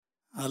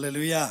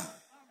Hallelujah.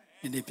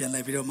 Ini pian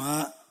lai video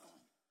ma.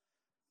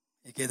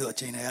 Ike tu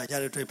cina ya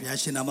jadi tu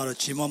biasa nama tu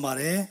cimo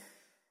mare.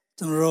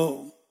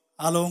 Cenderung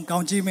alung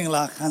kaunci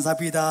mingla kansa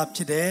pida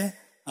cide.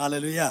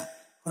 Hallelujah.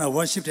 Kena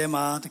worship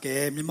dema,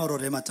 ke mimaro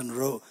dema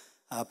cenderung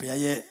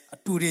biaya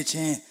turi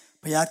cing,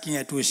 biaya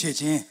kini tu si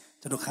cing.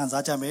 Cenderung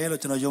kansa jamai lo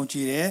cenderung yong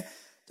cire.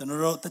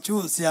 Cenderung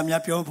tercu siamnya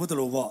piau putu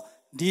lobo.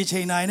 Di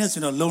cina ini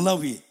cenderung long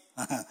lawi.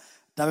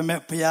 Tapi me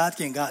biaya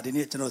kini gak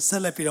ini cenderung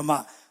seleb video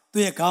ma. Tu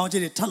ye kaum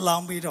jadi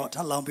thalang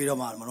biro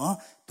mar mano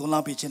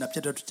tulang pi chin ap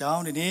chet tu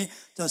chang ni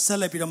cho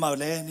sel pi ro ma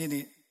le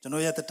ni chano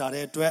ya ta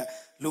de atwet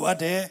lu at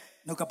de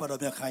nok pa do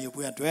mya khan yu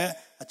pu ya atwet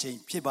a chain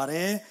phit ba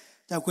de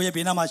cha ko ye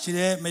bina ma shi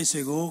de mai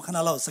swei ko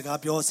khana law saka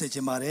pyo se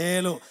chin ba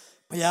de lo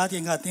phaya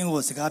tin ka tin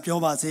ko saka pyo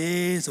ba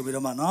se so pi ro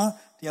ma no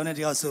tayaw ne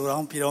tayaw so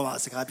rong pi ro ma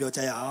saka pyo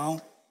cha ya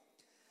aung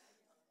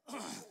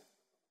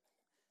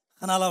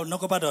khana law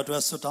nok pa do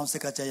atwet so taung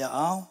saka cha ya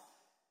aung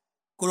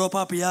ko ro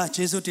pa pya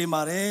jesu ti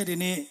ma de di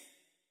ni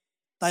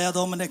Taya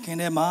domane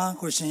kene ma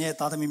Christian ye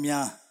tatami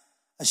mya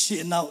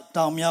ashi nau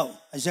taung myau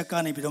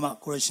ayaka ni bidoma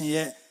Christian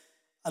ye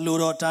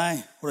aluro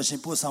tai Christian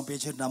pu sang pe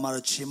che nama ro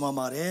chimo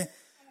ma re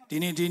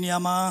dini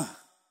ama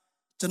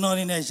chano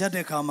ni ne yat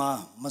de kha ma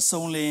ma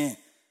song lin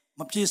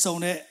ma phit song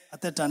de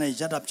atat ta ne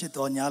yat da phit to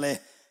nya le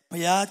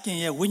phaya kin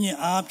ye winyin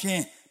a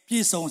phyin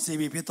phit song se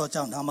bi phit to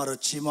chaung nama ro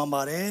chimo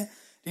ma re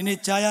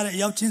dini cha ya de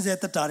yauk chin se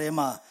tat ta de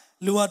ma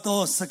lu wa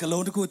to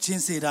sakalong taku chin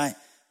se dai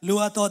lu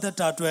wa to tat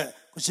ta twet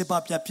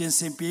Kusipa pia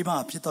piensin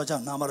pima pito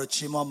jang namaro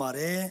chimo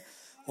mare.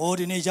 O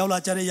dini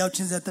jaula cari yau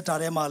chinse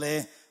tetare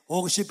male.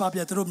 O kusipa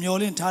pia teru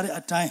myolin tari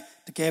atai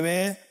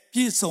tekebe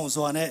pi song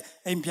soane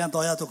empian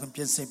toya to kun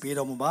piensin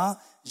piro muba.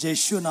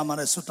 Yesu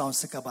namare sutang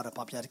sekabara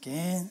papia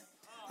kin.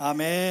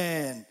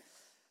 Amen.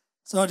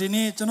 So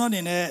dini chano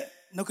nine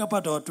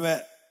nukapado tue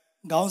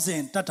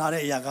gaunsin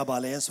tatare yaga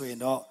bale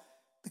suino.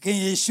 Tekin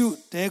Yesu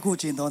teku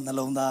chinto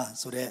nalonda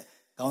sure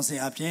gaunsin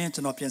apien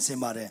chano piensin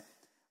mare.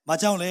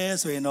 Macam le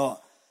suino.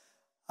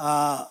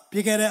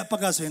 Pigere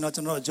pagasuino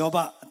chano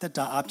joba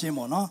teta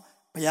apchimo no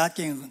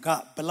payaking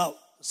ga belau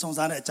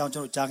songsane chang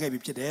chano jage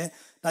bipchide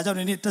da jaw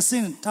ni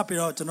tasin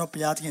tapiro chano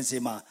payaking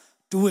sima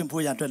tuwin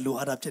phu yan twet lu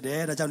adap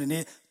chide da jaw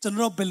ni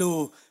chano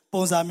belu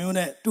ponsa myo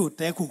ne tu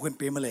te khu khwin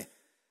pe male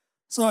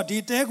so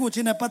di te khu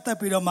chin ne pattat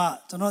pi ro ma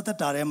chano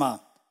teta de ma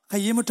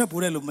khayi ma thwet phu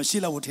de lu ma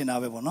shi law thin na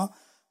be bo no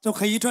so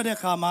khayi thwet de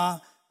kha ma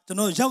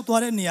chano yauk twa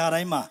de niya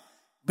dai ma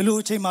belu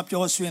a chain ma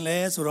pyo swin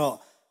le so ro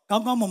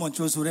kaung kaung mon mon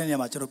chu su de niya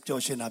ma chano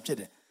pyo swin na phit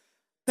de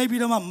Tay pi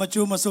ma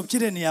machu masuk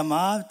chire ni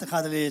ama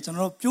takadale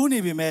chano pyo ni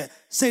bi me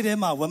sei de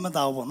ma wan ma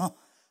ta bo no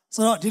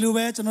so di lu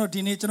be chano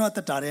di ni chano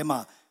tat de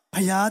ma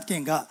phaya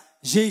kin ga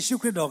Yesu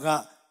Christ do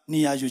ga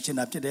ni ya yu chin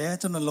na phit de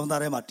chano long da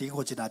de ma ti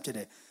kho chin na phit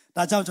de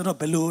da chaw chano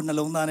belu na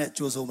long da ne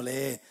chu so ma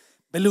le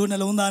belu na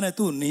long da ne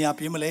tu ni ya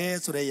pi ma le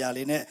so de ya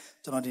le ne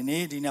chano di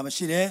ni ma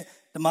shi de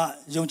dama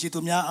yong chi tu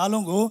mya a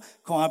long ko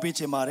khong a pi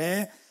chin ma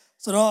de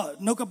So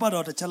no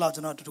kapado the chala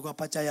chano to go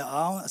pachaya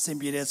aung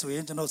asimbi de so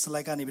yin chano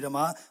slide ka ni bi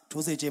ma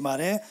those che ma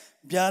de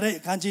bya de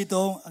khanji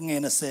 3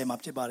 angin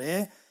 20ma phit ba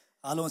de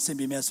along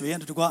asimbi me so yin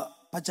to go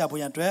pacha pho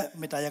yan twet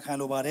metta ya khan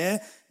lo ba de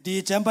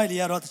di champai li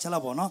ya ro the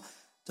chala bo no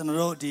chano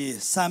ro di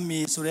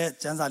sammi so de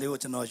chan sa li ko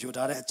chano yu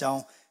ta de a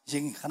chaung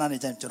yin khana ni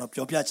chan chano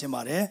pyo pya chin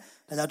ba de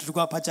da ja to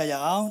go pachaya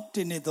aung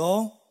 1 2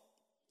 3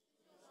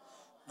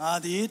 nga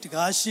di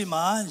tga shi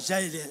ma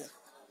yai de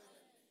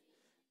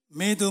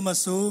Medu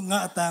masu nga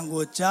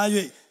tango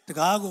jayue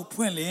tgago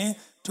phwin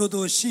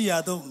thodo shi ya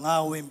do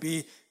nga win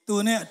pi tu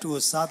ne atu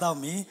sa taw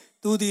mi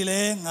tu di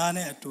le nga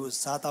ne atu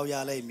sa taw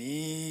ya lai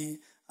mi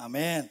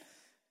amen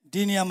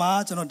di niya ma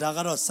chano da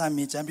ga ro san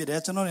mi chan phit de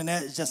chano ne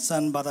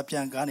yasan ba da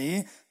pyan ka ni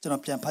chano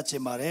pyan phat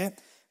chin ba de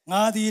nga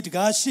di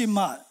tga shi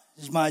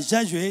ma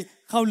yat yue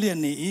khaw liat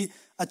ni I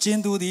a chin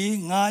tu di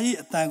nga I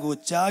atan ko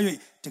jayue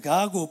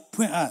tgago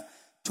phwin an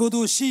thodo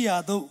shi ya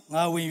do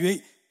nga win yue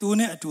Tu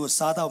ne atu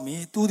sa taw mi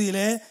tu di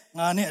le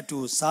nga ne atu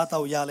sa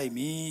taw ya lai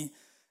mi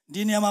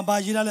di ne ma ba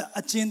yi la le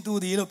a chin tu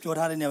di lo pyo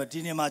tha de ne di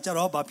ne ma cha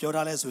ro ba pyo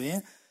tha le so yin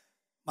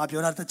ma pyo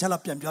tha ta chat la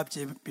pyan pyo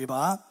pi ba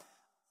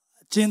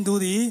chin tu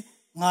di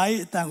nga I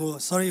atan ko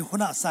sorry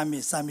huna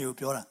sami ko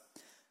pyo da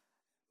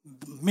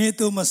me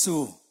tu masu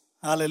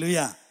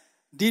hallelujah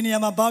di ne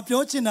ma ba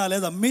pyo chin da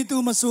le so me tu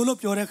masu lo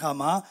pyo de kha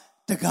ma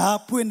tga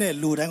phwin de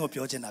lu dai ko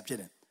pyo chin da phit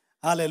de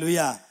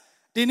hallelujah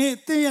di ne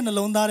tin ye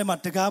nalong da de ma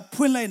tga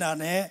phwin lai na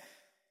ne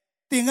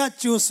Tinga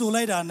chusu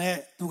lai da ne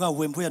tuga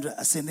win phu ya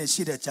a sin ne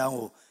shi de chang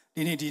ko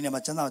di ne ma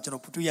chan da chano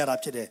phutu ya da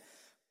phit de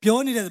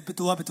pyo ni de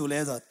bitu wa bitu le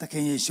so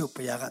takin Yesu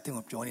phaya ka tin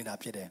ko pyo ni da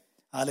phit de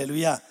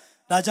hallelujah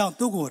da chaung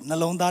tu ko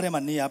nalong da de ma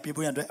ne ya pi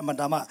phu ya atwet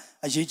amata ma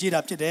a yi ji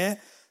da phit de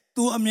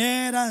tu a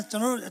mye ran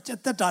chano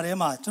tat ta de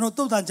ma chano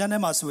tuk tan chan de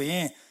ma so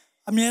yin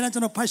a mye ran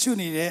chano phat shu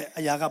ni de a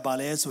ya ka ba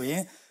le so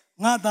yin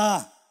nga da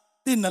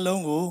tin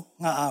nalong ko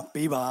nga a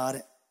pe ba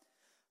de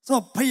So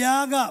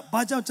Payaga,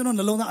 Baja Chano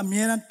Nalona,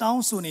 Amiran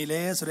town suni le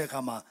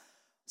Surekama.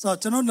 So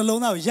Chano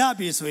Nalona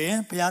Yabi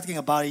swing, Payaking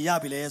a bari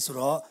Yabile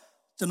Suro,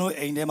 Chano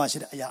ain't them as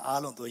ya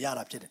alon to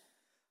Yarap.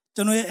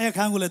 Chano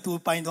Ekangula to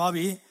Pine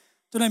Dobby,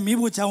 Chano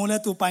Mibu Chamula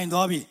to Pine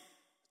Dobby,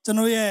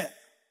 ကျွန်တော်ရဲ့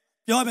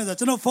ပြောရမယ်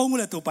ဆိုကျွန်တော်ဖုန်းကို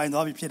လည်းသူ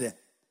ပိုင်သွားပြီဖြစ်တယ်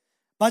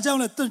။ဘာကြော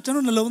င့်လဲကျွန်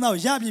တော်နှလုံးသားကို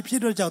ရပြီဖြစ်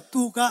တော့ကြော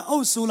င့်သူကအု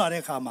ပ်ဆိုးလာ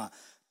တဲ့အခါ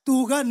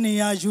မှာသူကနေ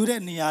ရာယူ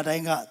တဲ့နေရာတို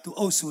င်းကသူ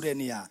အုပ်ဆိုး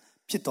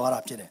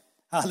တဲ့နေရာဖြစ်သွားတာဖြစ်တယ်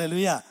။ဟာလေလု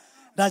ယာ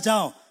။ဒါကြော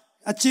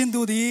င့်အချ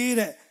င်းသူသည်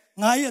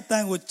တဲ့ငါရဲ့အတ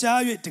န်ကိုကြား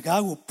၍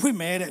တကားကိုဖွင့်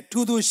မဲ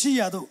တဲ့ထိုသူ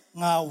ရှိရတော့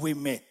ငါ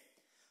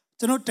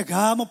ဝင်မဲကျွန်တော်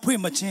တကားမဖွင့်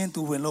မချင်း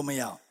သူဝင်လို့မ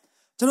ရအောင်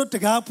ကျွန်တော်တ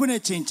ကားဖွင့်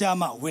တဲ့ချိန်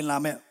ကြာမှဝင်လာ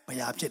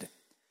မဲ့ဘုရားဖြစ်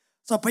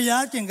တယ်ဆိုတော့ဘု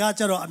ရားခင်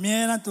ကကြတော့အ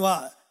မြဲတမ်းသူက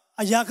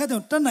အရာခက်တော့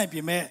တတ်နိုင်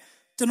ပြီမဲ့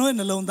ကျွန်တော်ရဲ့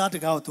နှလုံးသားတ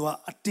ကားကိုသူကအ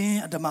တင်း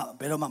အဓမ္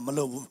မဘယ်တော့မှ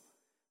မလုပ်ဘူး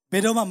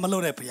ဘယ်တော့မှမလု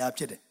ပ်တဲ့ဘုရားဖြ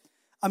စ်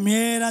တယ်အ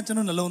မြဲတမ်းကျွန်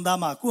တော်နှလုံး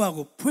သားမှာကိုယ့်ဟာ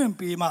ကိုဖွင့်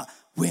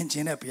ပေးမှဝင်ခြ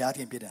င်းတဲ့ဘုရားခ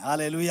င်ဖြစ်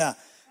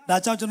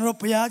တယ်ဟာလေလုယာဒါကြောင့်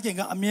ကျွန်တော်တို့ဘုရား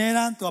ခင်ကအမြဲ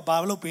တမ်းသူ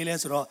ကဘာလို့ပေးလဲ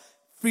ဆိုတော့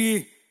free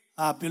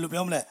ဘယ်လို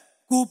ပြော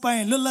မလဲကို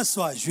ပိုင်လွတ်လပ်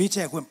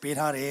စွာရွေးချယ်ခွင့်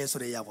ပေးထားတယ်ဆို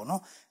တဲ့အရာပေါ့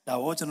နော်ဒါ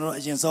ကိုကျွန်တော်တို့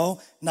အရင်ဆုံး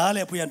နားလ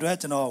ည်ဖွင့်ရ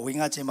တဲ့ကျွန်တော်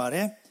ဝင်ငါချင်ပါတ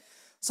ယ်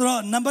ဆိုတော့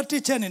number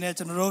 1ချက်အနေနဲ့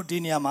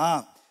ကျွန်တော်တို့ဒီနေရာမှာ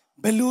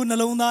ဘယ်လိုနှ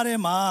လုံး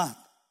သားထဲမှာ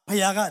ဘု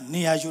ရားက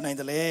နေရာယူ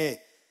နိုင်တယ်လဲ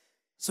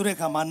ဆိုတဲ့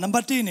အခါမှာ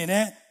number 1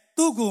အနေနဲ့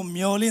သူ့ကို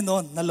မျှော်လင့်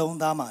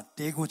သောနှလုံးသား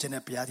မှာတေးကိုခြင်း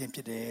နဲ့ဘုရားရှင်ဖြ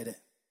စ်တယ်တဲ့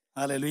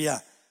ဟာလေလုယာ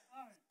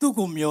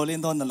သူ့ကိုမျှော်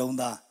လင့်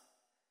သောနှလုံးသား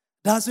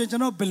ဒါဆိုရင်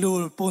ကျွန်တော်ဘယ်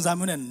လိုပုံစံ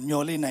မျိုးနဲ့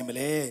မျှော်လင့်နိုင်မ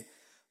လဲ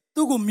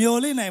သူ့ကိုမျှော်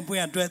လင့်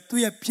နိုင်ဖို့အတွက်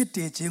သူ့ရဲ့ဖြစ်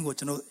တည်ခြင်း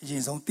ကိုကျွန်တော်အရ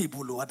င်ဆုံးသိ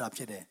ဖို့လိုအပ်တာဖြ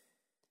စ်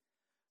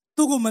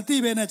တယ်သူ့ကိုမသိ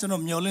ဘဲနဲ့ကျွန်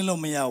တော်မျှော်လင့်လို့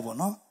မရ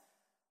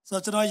ဘူးပေါ့နော်ဆို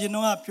တော့ကျွန်တော်ရင်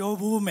တော့ပြော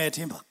ဖို့မယ်ထ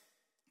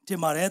င်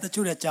ပါတယ်တ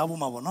ချို့လ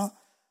ည်းကြားဖို့မှာပေါ့နော်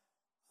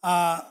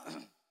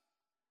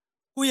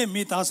ကိုယ့်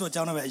ရဲ့မိသားစု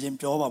အကြောင်းနဲ့ပဲအ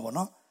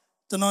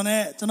ရင်ပြောပါပေါ့နော်ကျွန်တော်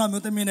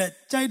မျိုးသမီးနဲ့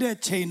ကြိုက်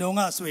တဲ့ချိန်တု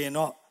န်းကဆိုရင်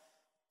တော့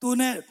သူ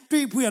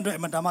နဲ့တွေ့ဖို့ရ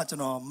တဲ့အမှန်တမ်း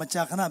ကျွန်တော်မ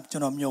ကြာခဏကျွ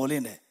န်တော်မျှော်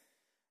လင့်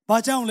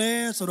တယ်ဘာကြောင့်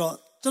လဲ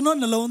ဆိုတော့ကျွန်တော်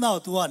နှလုံး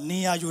သားကို तू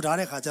ကနေရာယူထား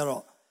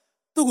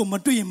တဲ့ခါကျတော့သူ့ကိုမ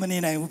တွေ့ရင်မနေ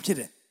နိုင်ဘူးဖြစ်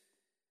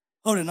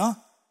တယ်ဟုတ်တယ်နော်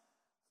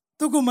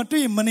သူ့ကို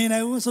မတွေ့ရင်မနေနို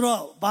င်ဘူးဆိုတော့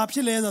ဘာဖြ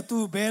စ်လဲဆိုတော့ तू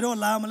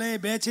ဘယ်တော့လာမလဲ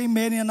ဘယ်ချိန်မဲ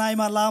နေ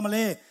နိုင်မှလာမ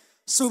လဲ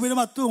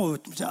ဆိုပြီးတော့မှသူ့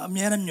ကိုအ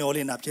မြဲတမ်းမျှော်လ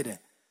င့်တာဖြစ်တယ်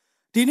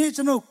ဒီ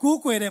နေ့ကျွန်တော်ကိုး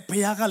ကွယ်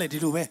တဲ့ဘုရားကလ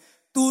ည်းဒီလိုပဲ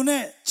तू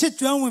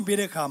နဲ့ချစ်ကျွမ်းဝင်ပြီး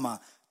တဲ့ခါမှာ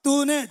तू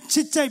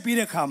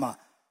နဲ့ချစ်ကြိုက်ပြီးတဲ့ခါ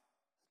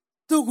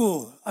မှာသူ့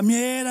ကိုအ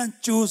မြဲတ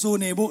မ်းကြိုးစိုး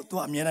နေဖို့ तू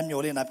အမြဲတမ်း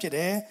မျှော်လင့်တာဖြစ်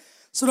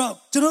တယ်ဆိုတော့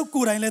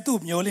ကျွန်တော်ကိုယ်တိုင်လည်းသူ့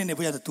မျှော်လင့်နေ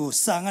ဖို့ရတယ် तू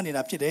စာ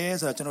ငတ်နေတာဖြစ်တယ်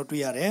ဆိုတော့ကျွန်တော်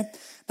တွေ့ရတယ်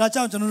ဒါ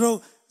ကြောင့်ကျွန်တော်တို့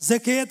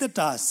ဇကေယ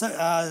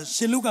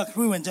တတာရှေလုကခ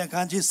ရစ်ဝင်ကျမ်းခ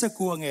န်းကြီး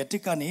19အငယ်1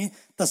ကနေ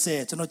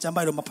30ကျွန်တော်ကျမ်း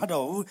ပိုက်တော့မ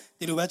ဖတ်တော့ဘူး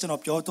ဒီလိုပဲကျွန်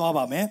တော်ပြောသွား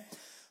ပါ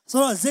မယ်ဆို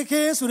တော့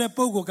ဇကေယဆိုတဲ့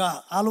ပုဂ္ဂိုလ်က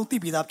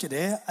အားလုံးသိပြီးသားဖြစ်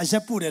တယ်အ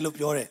ရက်ပုတယ်လို့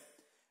ပြော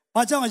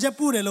တယ်ဘာကြောင့်အရက်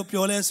ပု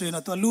တယ်လို့ပြောလဲဆို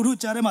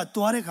ရင်တော့သူလူထုကြားထဲမှာ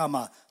တွား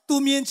တဲ့ခါမှာသူ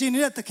မြင်ချင်နေ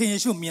တဲ့သ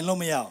ခင်ယေရှုမြင်လို့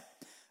မရ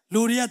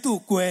အောင်လူတွေကသူ့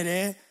ကိုကွယ်တ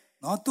ယ်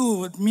နော်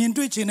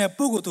သူ့မြင်တွေ့ချင်တဲ့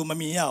ပုဂ္ဂိုလ်သူမ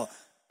မြင်ရအော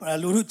င်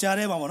လူထုကြား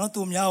ထဲ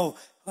မှာပေါ့နော်သူများကို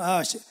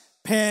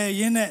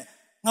ဖယ်ရင်းနဲ့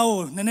ငါ့ကို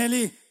နည်းနည်း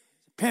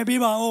လေးဖယ်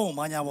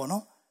ပေးပါဦးမညာပေါ့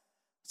နော်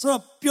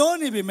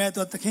ဆိုတော့ပြောနေပေမဲ့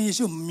သူသခင်ယေ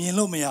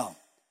ရှုမြင်လို့မရအောင်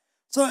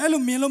ဆိုတော့အဲ့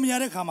လိုမြင်လို့မ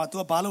ရတဲ့ခါ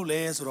မှာသူကဘာလုပ်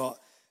လဲ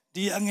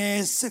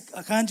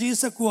ဆိုတော့ဒီအခန်းကြီး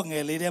19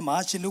ငယ်လေးထဲ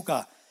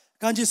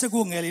မှာရှင်လုကာအခန်းကြီး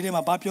19ငယ်လေးထဲ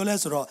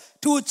မှာဘာပြောလဲဆိုတော့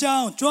ထိုအကြော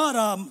င်းကြွ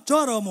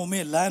တော်မူ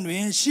မဲ့လ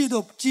မ်းတွင်ရှိ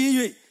သောကြီး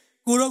၍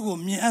ကိုရော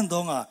ကိုမြင်အံ့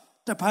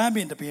သောငါတပန်း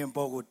ပင်တ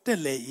ပင်ပေါ်ကို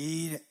တက်လေ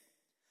၏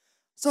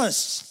တဲ့ဆိုတော့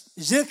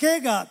ယေခဲ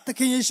ကသ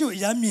ခင်ယေရှု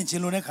အရ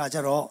မ်းမြင်ချင်လို့တဲ့ခါကျ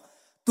တော့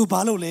သူဘာ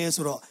လုပ်လဲ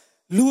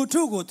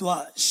ဆိုတော့လူထုကိုသူ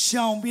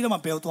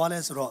ကရှောင်ပြီးတော့မှဘယ်သွားလဲ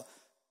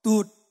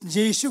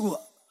ဆိုတော့သူယေရှု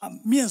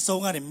ကိုမြင့်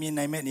ဆုံး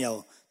ကနေမြင်နိုင်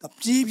မဲ့နေရာကို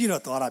ပြေးပြီးတော့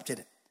သွားတာဖြစ်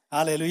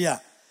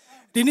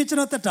တယ်ဟာလေလုယာဒီနေ့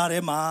ကျွန်တော်တက်တာထဲ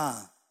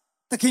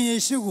မှာသ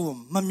ခင်ယေရှု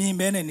ကိုမမြင်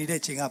ဘဲနဲ့နေတဲ့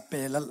ချိန်က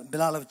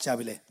ဘယ်လောက်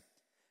ကြာပြီလဲ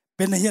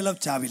ဘယ်နှစ်ရက်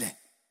လောက်ကြာ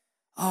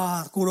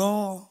ပြီလဲကို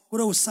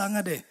တော့စမ်း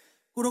ရတယ်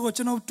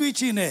ကိုတော့ကျွန်တော်တွေး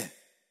ချင်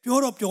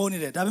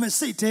တယ်ပြောနေတယ်ဒါပေ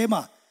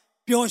မဲ့စိတ်ထဲမှာ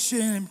ပျော်ရွှ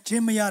င်ခြ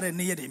င်းမရတဲ့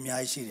နေ့ရက်တွေအများ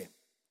ကြီးရှိတယ်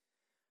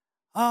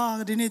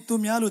ဒီ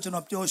နေ့သူများလို့ကျွန်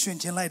တော်ပျော်ရွှင်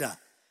ခြင်းလိုက်တာ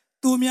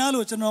သူများ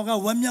လို့ကျွန်တော်က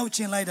ဝမ်းမြောက်ခြ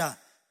င်းလိုက်တာ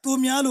သူ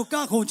များလို့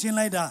ကခုန်ခြင်း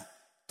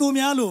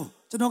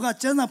လိုက်တာသူများလို့ကျွန်တော်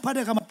ကကျမ်းစာ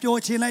ဖတ်တဲ့အခါမှာ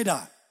ပျော်ခြင်း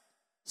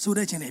လိုက်တာဆို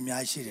တဲ့ခြင်းတွေအများ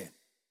ကြီးရှိတယ်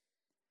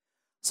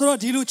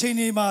ဆိုတော့ဒီလို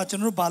ချိန်တွေမှာကျွ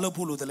န်တော်တို့ဘာလုပ်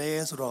ဖို့လိုတယ်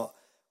လဲ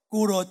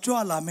ဆိုတော့ကိုတော်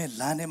ကြွလာမဲ့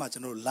လမ်းထဲမှာကျွ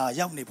န်တော်တို့လာ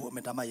ရောက်နေဖို့အ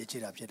မြဲတမ်းရည်ချ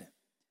တာဖြစ်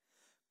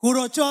တယ်ကို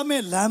တော်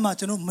ကြွမဲ့လမ်း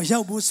မှာကျွန်တော်မရော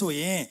က်ဘူးဆို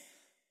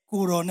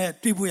ရင်ကိုတော်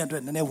နဲ့တွေ့ဖို့ရ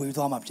တဲ့နည်းန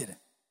ည်းဝေသွားမှာဖြစ်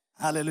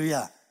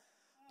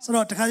တယ်ဟာလေလုယာဆို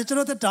တော့တခါကျွန်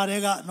တော်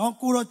တက်တာတွေ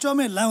ကနော်ကိုတော်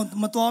ကြွမဲ့လမ်း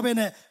ကိုမသွားဘဲ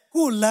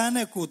နဲ့ကိုလမ်း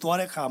နဲ့ကိုသွား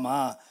တဲ့ခါမှာ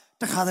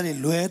တခါတ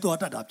ည်းလွဲသွား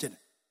တတ်တာဖြစ်တ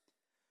ယ်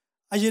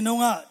အရင်တု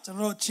န်းက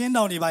ကျွန်တော်တို့ချင်း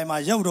တောင်တွေပိုင်း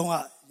မှာရောက်တော့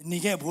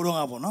ကနေခဲ့ဖို့တော့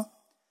ပေါ့နော်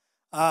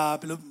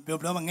ဘယ်လို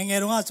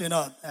ငယ်တုန်းကဆို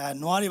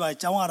ရင်တော့နွားတွေပါ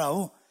ကြောင်းရတာ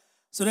ဟုတ်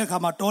ဆိုတဲ့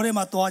အခါမှာ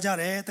တောထဲမှာသွားကြ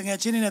တယ်တ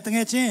ငယ်ချင်းတွေနဲ့တင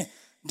ယ်ချ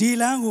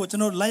င်းဒီလမ်းကို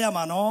ကျွန်တော်လိုက်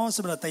ရမှာနော်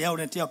ဆိုပြီးတော့တ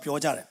ယောက်နဲ့တယောက်ပြော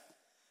ကြ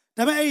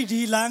တယ်ဒါပေမဲ့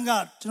အဲ့ဒီလမ်းက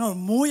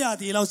ကျွန်တော်မိုးရ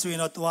တီလောက်ဆို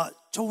ရင်တော့သူက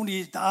ခြုံဒီ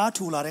တအား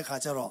ထူလာ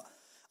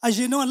တဲ့ခါကျတော့အ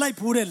ရင်တော့လိုက်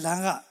ဖိုးတဲ့လ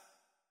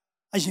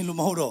မ်းကအရင်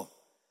လိုမဟုတ်တော့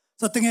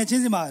ဆိုတော့တ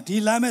ငယ်ချင်းစီ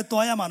မှာဒီလမ်းမဲ့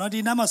သွားရမှာနော်ဒီ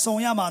လမ်းမှာစုံ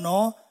ရမှာ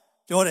နော်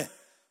ပြော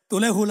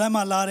တယ်သူလည်းဟိုလမ်း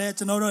မှာလာတယ်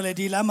ကျွန်တော်တို့လ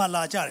ည်းဒီလမ်းမှာ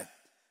လာကြ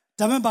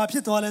တယ်ဒါပေမဲ့ဘာဖြ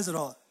စ်သွားလဲ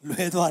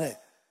ဆိုတော့လွဲသွား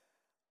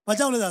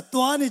တယ်ဘာကြောင့်လဲ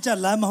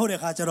ဆိုတော့သွားနေကြလမ်းမဟုတ်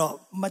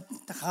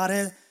တဲ့ခါကျတော့တခါ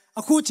တည်း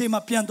အခုချိန်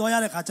မှာပြန်သွားရ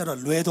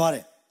တဲ့ခါကျတော့လွဲသွား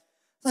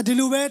တယ်ဆိုတော့ဒီ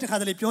လိုပဲတခါ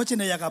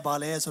တလေပြောချင်တဲ့ရကဘာ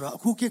လဲဆိုတော့အ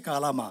ခုခေတ်ကာ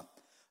လမှာ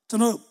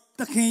ကျွန်တော်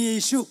တခင်ယေ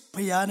ရှုဖ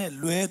ခင်နဲ့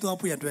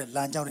လွဲသွားဖို့ရတဲ့လ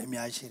မ်းကြောင်းတွေအ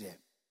များကြီးရှိတယ်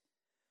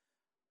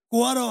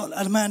ကိုကတော့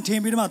အမှန်ထင်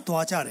ပြီးတော့မှ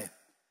သွားကြ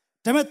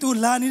တယ်ဒါပေမဲ့ तू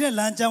လာနေ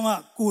တဲ့လမ်းကြောင်း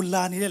ကကို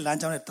လာနေတဲ့လ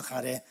မ်းကြောင်းနဲ့တခါ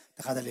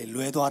တည်းလေ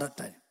လွဲသွားတတ်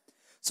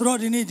တယ်ဆိုတော့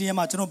ဒီ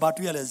နေ့ဒီမှာ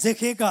ကျွန်တော်ဗာတွေ့ရလဲဇေ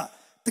ခေ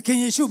ကသ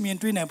ခင်ယေရှုမြင်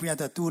တွေ့နိုင်ဖို့ရ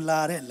တဲ့ तू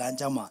လာတဲ့လ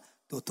မ်းကြောင်းမှာ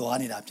तू သွား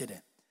နေတာဖြစ်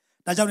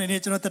တယ်ဒါကြောင့်ဒီ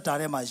နေ့ကျွန်တော်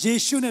တက်တာထဲမှာယေ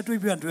ရှုနဲ့တွေ့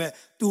ပြီးတဲ့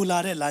तू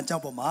လာတဲ့လ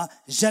မ်းကြောင်းပေါ်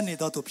မှာရက်နေ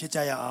တော့ तू ဖြစ်ကြ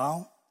ရအောင်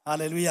ဟာ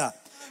လေလုယာ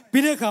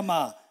ပြီးတဲ့အခါ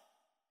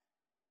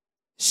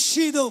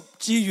မှာရှိတော့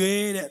ကြည်ရွ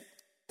ယ်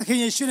တဲ့သ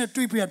ခင်ယေရှု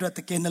နဲ့တွေ့ပြီးတဲ့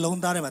တကယ်နှလုံး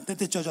သားထဲမှာ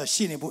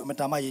တက်ကြောရှိနေဖို့အမ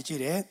တမ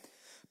ရည်ကြည်တယ်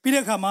ပြီး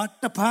တဲ့အခါ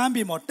မှာတပန်း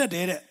ပြေပေါ်တက်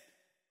တဲ့အ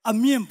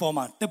မြ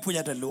င့်ပေါ်မှာတက်ဖို့ရ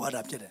တဲ့လို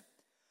အပ်တာဖြစ်တယ်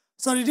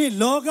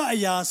ဆိုတော့ဒီလောကအ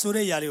ရာ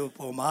ဆိုတဲ့အရာတွေ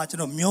ပေါ်မှာကျွန်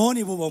တော်မျော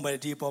နေဖို့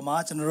ပုံပဲဒီပေါ်မှာ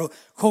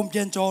ကျွန်တော်တို့ခုံပြ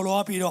န်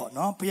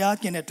ကြော်လွားပြီးတော့နော်ဘုရား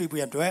ခင်နဲ့တွေ့ပြီး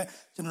ရတဲ့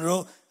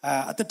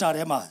ကျွန်တော်တို့အ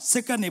သက်တာထဲမှာ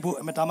စက္က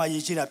န့်နေဖို့အမတမရ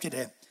ည်ကြည်တာဖြစ်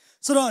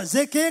တယ်ဆိုတော့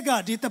ဇေခေ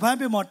ကဒီတပန်း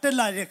ပြေပေါ်တက်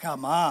လာတဲ့အခါ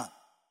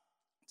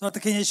မှာဆိုတော့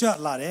သခင်ယေ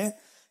ရှုလာတယ်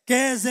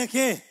ကဲဇေ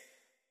ခေ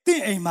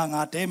တင့်အိမ်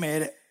မှာငါတဲမယ်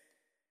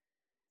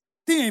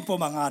တဲ့တ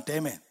င့်အိမ်ပေါ်မှာငါတဲ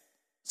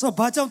မယ်ဆိုတော့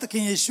ဘာကြောင့်သ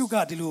ခင်ယေရှု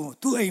ကဒီလို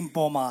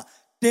သူ့အိမ်ပေါ်မှာ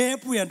တဲ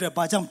ပွေရ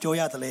တဲ့ဘာကြောင့်ပြော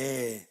ရတယ်လဲ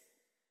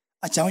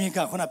အကြောင်းရင်း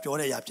ကခုနပြော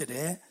တဲ့အရာဖြစ်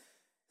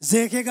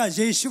တယ်ဇေခေက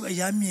ယေရှုအ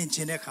ရာမြင်ခြ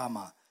င်းတဲ့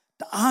အခါမှာ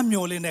တအား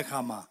မျောလင်းတဲ့အ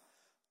ခါ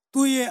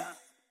မှာသူ့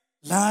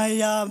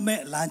ရဲ့လာရ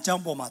မဲ့လ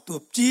မ်းကြောင်းပေါ်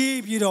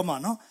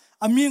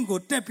မှာသူပြေးပြီးတော့မှနော်အမြင့်ကို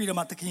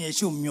တက်ပြီးတော့မှသ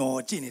ခင်ယေရှု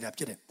မျောကြ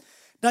ည့်နေတာဖြစ်တယ်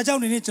ဒါကြော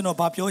င့်ဒီနေ့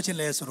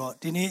ကျွန်တော်ဗာပြောချင်လဲဆိုတော့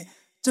ဒီ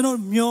နေ့ကျွန်တော်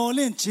မျော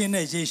လင့်ခြ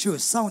င်းနဲ့ယေ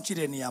ရှုစောင့်ကြည့်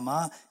တဲ့နေရာမှာ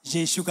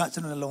ယေရှုက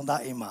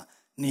ကျွန်တော်နှလုံးသားအိမ်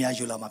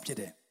မှာနေရာယူလာမှာဖြစ်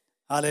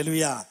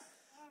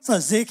တယ်ဟာလေလုယာဆို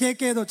တော့ဇေခေ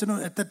ကဲတော့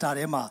ကျွန်တော်အ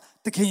သက်တာထဲမှာ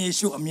သခင်ယေ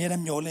ရှုအမြဲတ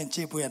မ်းမျောလ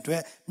င့်ခြင်းဖို့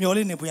ရတဲ့မျော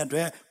လင့်နေဖို့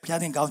ရတဲ့ဘု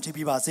ရားသခင်ကော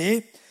င်းချီးပေးပါစေ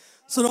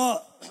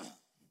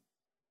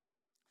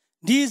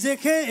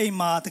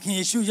ဆိုတော့ဒီဇေခေအိမ်မှာသခင်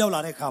ယေရှုရောက်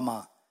လာတဲ့အခါ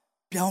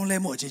မှာပြောင်းလဲ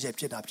မှုအ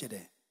ခြေချက်ဖြစ်တာဖြစ်တ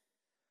ယ်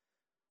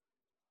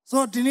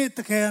ဆိုတော့ဒီနေ့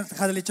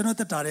တခါတလေ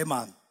ကျွန်တော်တက်တာထဲ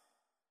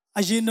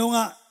မှာအရင်တုန်း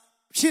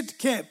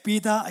ကဖြစ်ခဲ့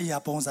ပြီးသားအရာ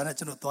ပုံစံနဲ့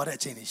ကျွန်တော်သွားတဲ့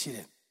အချိန်တွေရှိ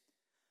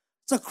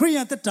တယ်ဆိုတော့ခရိယ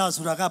န်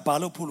တက်တာဆိုတာ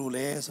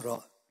ကဘာလို့ဖို့လို့လဲဆို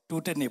တော့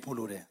တိုး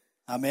တက်နေဖို့လို့တယ်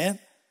အာ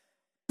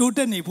မင်တိုးတ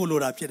က်နေဖို့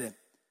လို့တာဖြစ်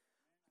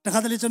တယ်တခါ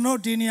တလေကျွန်တော်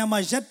ဒီနေရာ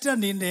မှာရက်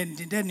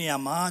တက်နေတဲ့နေရာ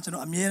မှာကျွန်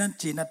တော်အမြဲတမ်း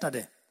ခြေနဲ့တက်တ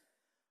ယ်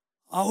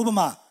ဥပ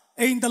မာ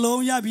အိမ်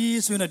တစ်လုံးရ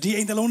ပြီဆို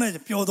ရင်ဒီအိမ်တစ်လုံး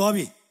နဲ့ပျော်သွား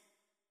ပြီဥ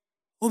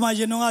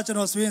ပမာရင်တော့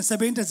ကျွန်တော်ဆိုရင်စ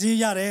ပိန်တစ်စီး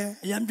ရတယ်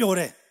အရင်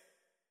ပျော်တယ်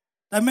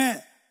ဒါပေ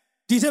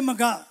မဲ့ဒီထက်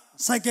မက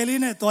စိုက်ကယ်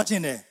လေးနဲ့သွားချ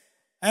င်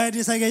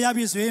တယ်ဒီဆိုင်ကရ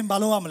ပြီဆို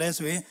ရင်ဘာလို့ရ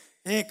မလဲဆို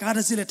ရင်ကား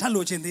တစ်စီးလည်း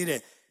ထပ်လို့ချင်သေး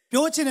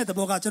တယ်ပြောချင်တဲ့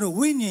သဘောကကျွန်တော်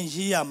ဝိညာဉ်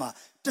ရေးရ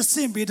မှာတ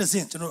ဆင့်ပြီးတဆ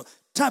င့်ကျွန်တော်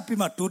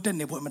ထပ်ပြီးမှတိုးတက်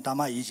နေဖို့အမှန်တ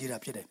မ်းရေး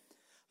ရှိတာဖြစ်တယ်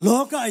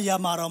လောက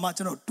အရာမှာတော့မှ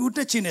ကျွန်တော်တိုးတ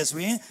က်ခြင်းနဲ့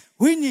ဆိုရင်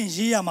ဝိညာဉ်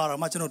ရေးရ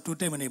မှာတော့မှကျွန်တော်တိုး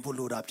တက်မနေဖို့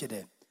လိုတာဖြစ်တ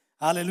ယ်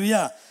ဟာလေလု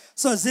ယာ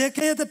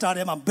ဆိုတော့ဇေခေရဲ့တာ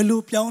ထဲမှာဘယ်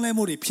လိုပြောင်းလဲ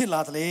မှုတွေဖြစ်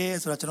လာ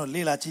သလဲဆိုတော့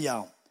ကျွန်တော်လေ့လာကြည့်အော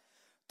င်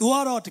သူ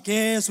ကတော့တ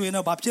ကယ်ဆို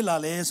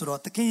ရင်တော့ဘာဖြစ်လာလဲဆိုတော့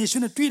သခင်ယေ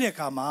ရှုနဲ့တွေ့တဲ့အ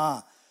ခါ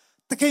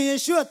မှာသ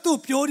ခင်ယေရှုကသူ့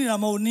ပြောနေတာ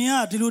မဟုတ်နင်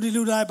ကဒီလို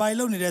တိုင်းဘာ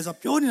လုပ်နေလဲ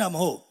ဆိုတော့ပြောနေတာမ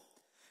ဟုတ်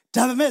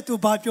ဒါပေ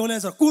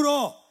မဲ့သူဘာပြောလဲဆိုတော့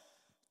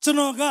ကိုတော့ကျွန်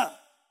တော်ကအ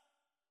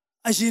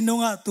ရှင်တု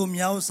န်းကသူ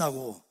မြောက်စာ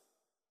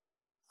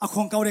ကိုအ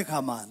ခွန်ကောက်တဲ့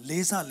အခါမှာ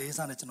လေးစား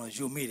နဲ့ကျွန်တော်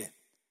ယူမိ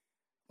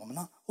တယ်ဟုတ်မ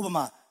နော်ဥပ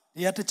မာ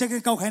ဒီကတစ်ချက်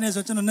ကကောက်ခိုင်းနေ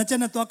ဆိုကျွန်တော်နှစ်ချက်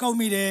နဲ့သွားကောက်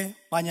မိ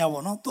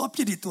တယ်ဘာညာပေါ့နော်သူအဖြ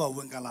စ်ဒီသူကဝ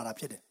င်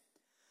ကန်လာတာဖြစ်တယ်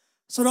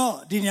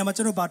ဆိုတော့ဒီနေရာမှာ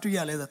ကျွန်တော်ဘာတွေ့ရ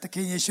လဲဆိုတော့သ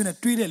ခင်ယေရှု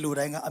နဲ့တွေ့တဲ့လူ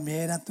တိုင်းကအ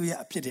မြဲတမ်းသူ့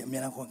ရဲ့အဖြစ်တွေအ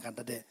မြဲတမ်းခွန်ကန်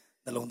တတ်တဲ့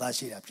နှလုံး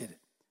သားရှိတာဖြစ်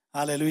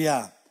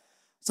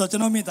တယ်ဟာလေလုယာဆိုတော့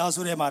ကျွန်တော်မိသား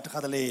စုထဲမှာတခါ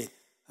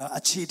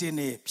တလေအခြေတင်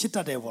နေဖြစ်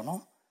တတ်တယ်ပေါ့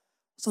နော်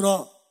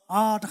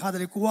ဆိုတော့တခါ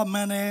တလေကို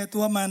ကမှန်တယ်သူ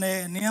ကမှန်တ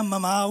ယ်နင်က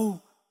မမာဘူး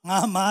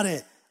ငါမားတ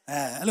ယ်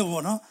အဲ့လို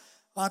ပေါ့နော်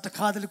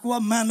တခါတလေကိုက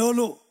မှန်လို့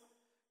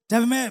ဒါ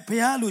ပေ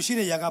မဲ့ဘုရားလူ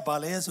ရှိတဲ့ຢာ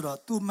ကပါလဲဆိုတော့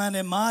तू မှန်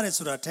တယ်မား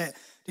တယ်ဆိုတာ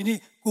ထက်ဒီနေ့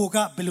ကိုက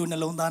ဘယ်လိုနှ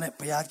လုံးသားနဲ့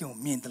ဘုရားကို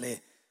မြင်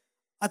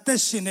တယ်လဲအ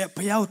သက်ရှင်တဲ့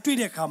ဘုရားကိုတွေ့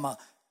တဲ့အခါ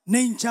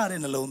မှာနှိမ်ချ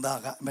တဲ့နှလုံးသား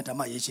ကအမတ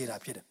မရေး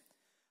ရှိတာဖြစ်တယ်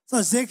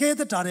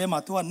ဆိုတော့ဇေခေတတာထဲမှာ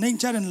तू ကနှိမ်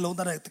ချ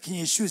တဲ့နှလုံးသားနဲ့သ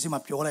ခင်ယေရှုစီ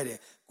မှာပြောလိုက်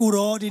တယ်ကို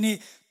တော့ဒီနေ့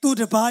तू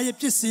တပါး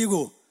ရဲ့ပစ္စည်း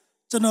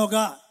ကိုကျွန်တော်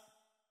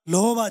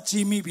ကလော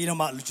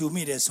ဘကြီးမိပြီးတော့မှလူကျူ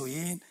မိတယ်ဆို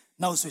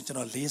ရင်နောက်ဆိုရင်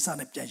ကျွန်တော်လေး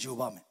စားနဲ့ပြန်ယူ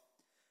ပါ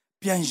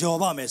မယ်ပြန်ယော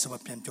ပါမယ်ဆိုတော့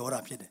ပြန်ပြောတာ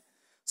ဖြစ်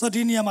တယ်ဆိုတော့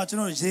ဒီနေရာမှာကျွန်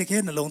တော်ရေခဲ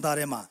နှလုံး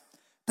သားထဲမှာ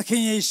သခ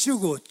င်ယေ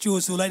ရှုကိုကြို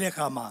ဆိုလိုက်တဲ့အ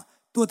ခါ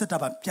မှာသူ့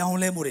တက်တာပါပြောင်း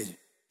လဲမှုတွေ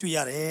တွေ့ရတ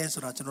ယ်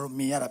ဆိုတော့ကျွန်တော်တို့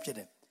မြင်ရတာဖြစ်တ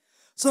ယ်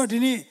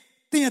ဆိုတော့ဒီနေ့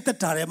သင်ရဲ့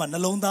တက်တာထဲမှာနှ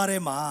လုံး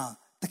သားထဲမှာ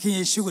သခင်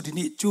ယေရှုကိုဒီ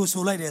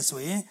နေ့ကြိုဆိုလိုက်တယ်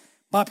ဆိုရင်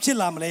ဘာဖြစ်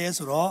လာ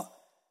မလဲဆိုတော့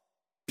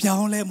ပြော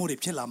င်းလဲမှု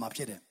တွေဖြစ်လာမှာဖြ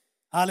စ်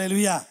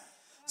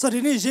တယ်ဟာလေလုယာဆိုတော့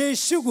ဒီ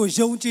နေ့ယေရှု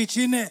ကိုယုံကြည်ခြ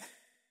င်းနဲ့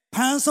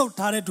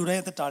ဖန်ဆုပ်ထား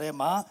တဲ့ဒုရဲတက်တာထဲ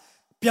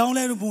မှာပြောင်း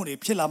လဲမှုတွေ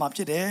ဖြစ်လာ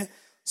မှာဖြစ်တယ်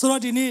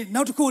ဆိုတော့ဒီနေ့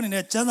နောက်တစ်ခု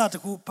အနေနဲ့ကျမ်းစာတ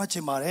စ်ခု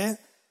ဖတ်ချင်ပါတယ်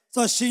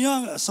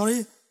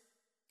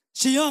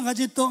ဆိုတော့ရှင်ယောငါ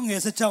ကြီးတော့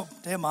ငယ်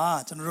16ထဲ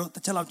မှာကျွန်တော်တို့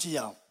တစ်ချက်လောက်ကြည့်ရ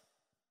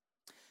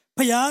အောင်ဖ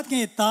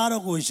ခင်ရဲ့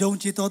သားတော်ကို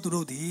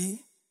ယုံကြည်တော်သူတို့သည်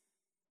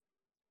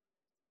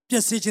ပျ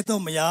က်စီးခြင်းတော့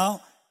မရောက်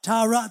သာ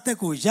ရအ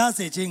သက်ကို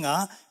ရစေခြင်း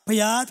ကဖ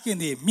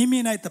ခင်သည်မိမိ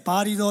၌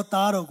တပါးရီ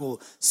သောသားတော်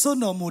ကိုစွန့်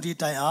တော်မူသည့်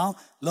တိုင်အောင်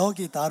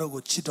လောကီသားတော်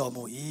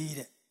ကိုချစ်တော်မူ၏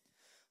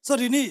တဲ့ဆိုတော့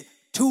ဒီ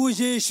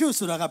နေ့သူယေရှု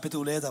ဆိုတာက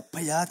ဘယ်သူလဲဆိုတော့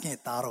ဖခင်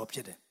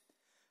သားတော်ဖြစ်တယ်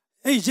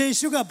ယေ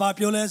ရှုကဘာ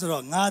ပြောလဲ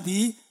ဆိုတော့ငါသ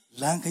ည်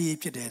လမ်းခရီး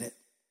ဖြစ်တယ်တဲ့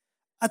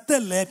at the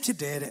left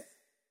dead.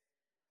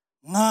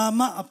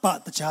 Ngama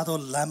about the shadow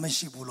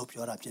lamishi bull of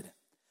your abject.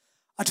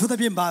 I told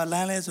the by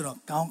landless or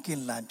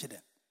counting lamped.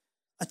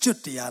 A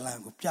chutia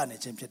lang of piano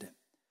chimped.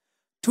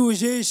 To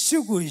ye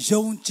sugu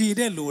yon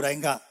chide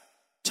luranga.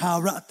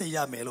 Tara at the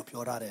yamel of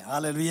your rade.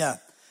 Hallelujah.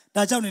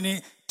 That's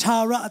only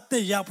Tara at the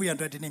yapu and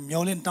ready in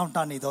Mulin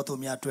downtown to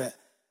me at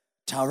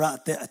Tara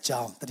at the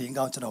achow, the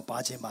ingout of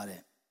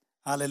Pachimare.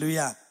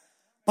 Hallelujah.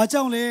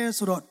 Pachonle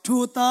suro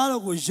two tar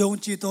was yon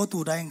chito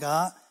to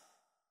danga.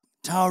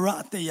 Tara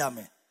at the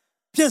yame.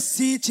 Just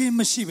see Tim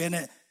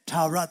Machine,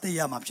 Tara at the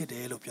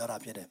yamapchide, look your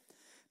rapide.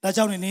 That's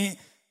only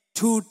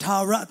two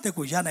Tara at the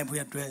Guyana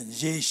and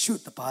ye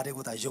shoot the party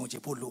with a young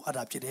chipulu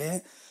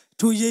adapted.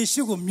 Two ye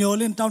sugar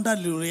mulin down that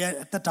luria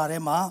at the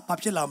Tarema,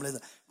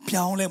 Papilam,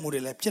 Piaule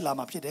Murille, Pilam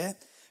apchide.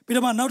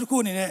 Pitama not cool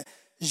in it.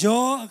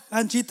 Jo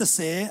and cheat the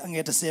say and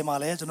get the same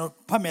males, no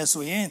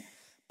Pamesuin,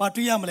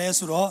 Patuyam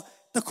lesuro,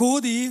 the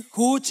Kodi,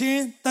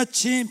 Kuchin, the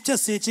chim,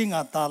 just sitting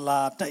at the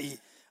la tai.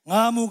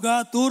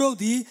 Ngamuga, Turo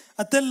di,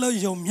 a tello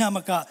yum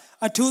yamaka,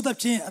 a tooth of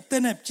chin, a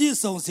tenep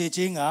cheese on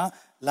sitting a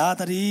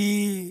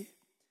latari.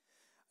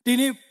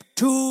 Dini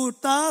two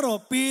taro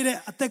pire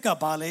a teka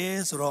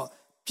bales or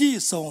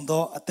cheese on do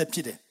a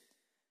tepchide.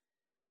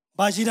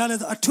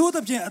 Bajidale, a tooth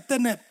of chin, a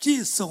tenep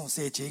cheese on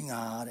sitting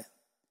a.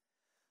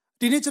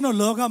 Dini no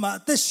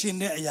logama, the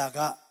shinde a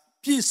yaga,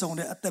 cheese on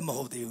the at the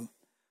mohodu.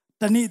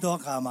 Tani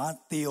dogama,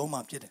 the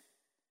omapchide.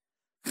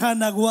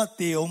 Kanagua,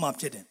 the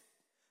omapchide.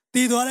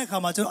 Tidore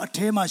Kamajo, a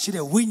tema she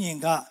a winning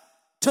ga,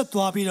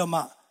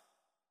 Tutwabidoma,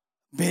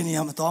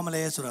 Beniam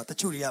Tomale, or the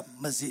Churia,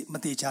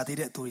 Mati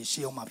Chati to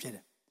Shio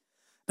Mapchede.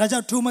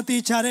 Raja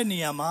Tumati Chare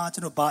Niama,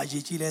 to buy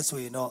Chile, so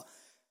you know,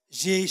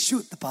 J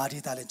shoot the party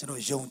talent to know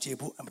Jong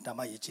Jibu and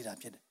Tama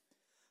Yichirapchede.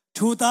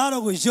 Two taro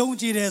with Jong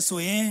Jire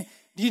Swing,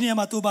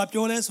 Diniamatuba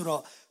Pioles,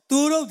 or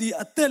Turo the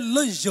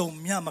Atello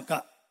Jom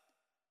Yamaka.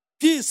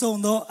 Peace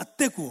on no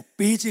Ateku,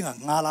 beating a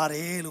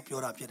Nalare,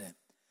 Lupurapchede.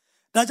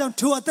 That's on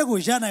two at the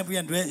Gujana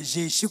and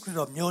J. Shukri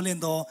of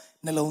Molindo,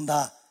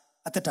 Nelonda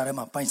at the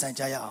Tarema, Pine San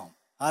Jaya.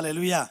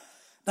 Hallelujah.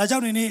 That's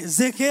on any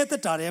Zeke the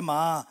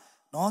Tarema,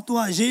 not to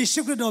a J.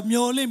 Shukri of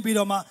Molin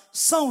Bidoma,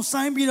 Sound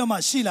Sign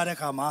Bidoma, Shila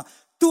Rekama,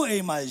 to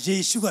a my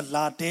J. Sugar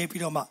Latte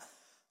Bidoma,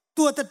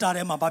 two at the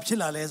Tarema,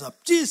 Bapchila Les of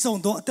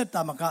Jison do at the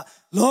Tamaka,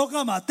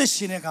 Logama,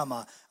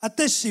 Teshinekama, at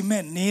the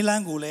Shime,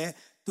 Nilangule,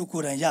 to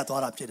Kuranya to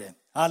Arapchide.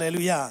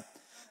 Hallelujah.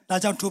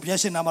 That's on two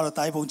Piashin number of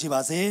Taibon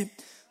Chibase.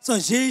 So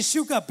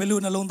Jeshuka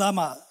Beluna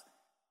Londama,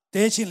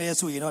 teaching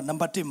less we know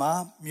number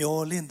Tima,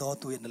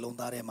 Miolindo to in the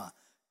Londarema,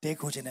 take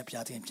Hochin and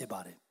Piati and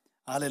Chibare.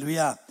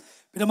 Hallelujah.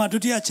 Pidama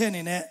Dutia Chen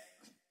in it,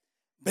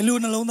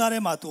 Beluna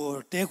Londarema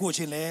to take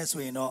Hochin less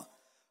we know.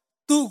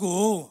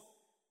 Tugu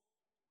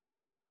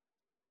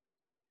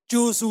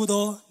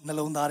Josudo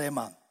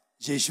Nalondarema,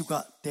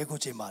 Jeshuka, take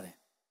Hochimare.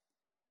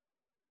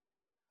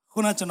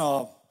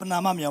 Hunachano,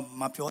 Panama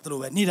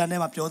Mapiotruve, Nida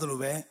Nema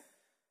Piotruve.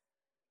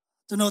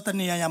 To know the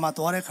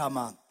Niamatore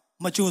Kama.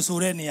 Machu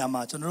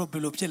Sureniama, to know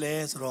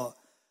Bilupchiles or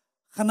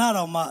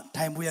Hanarama,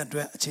 time we and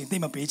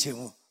Chintima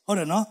Pichu.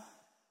 Or no?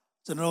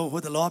 To know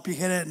who the law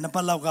pihead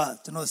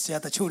Napalaga, to know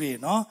Siata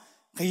Churi, no?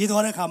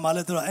 Kayidore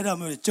Kamala to Adam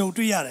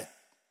Chotriare.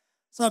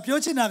 So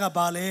Piochinaga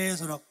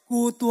Bales or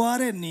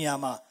Kutuare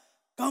Niama,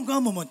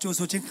 Kangamu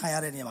Chusuchin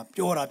Kayare Niama,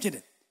 pure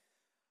abject.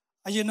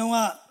 As you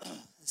know,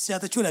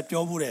 Siata Chura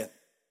Piobure.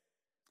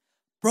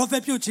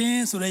 Prophet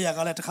Puchin, Suraya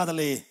Galet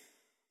Hadley.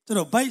 To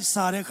the bite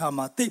Sare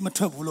Kama, take my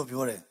trouble of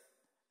your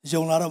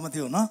young Lara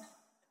Matuna.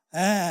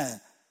 Eh,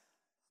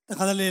 the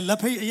Kadali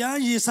Lape,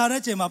 Yan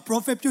Sare, my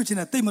prophet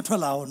Puchin, a Tim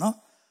Tralao, no?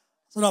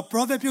 So the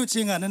prophet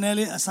Puchin and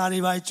Nelly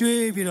Asari by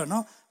Jay, we don't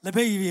know.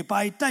 Lape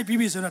by type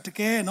bibis on a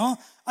take, no?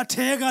 A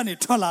tag on it,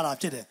 Trala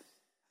Chide.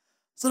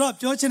 So the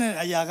Jochin and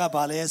Ayaga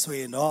Bales,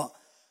 we know.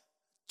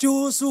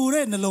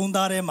 Josure and the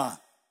Londarema,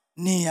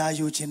 Nia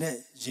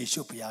Yuchine,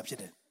 Jeshupi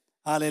Abjede.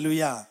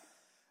 Hallelujah.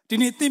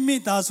 Tinitimi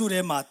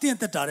Dasurema,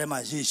 Tinta Darema,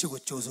 Jeshu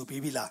Josu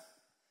Bibila.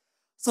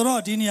 So no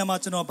Dinia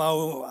Machino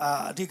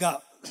Bao Diga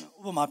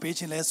over my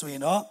page in less we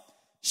know.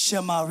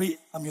 Shamari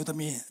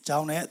Amutami,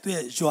 Jaune,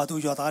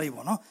 Joatu Yotari,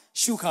 no?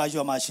 Shuka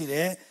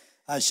Yomashire,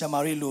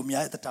 Shamari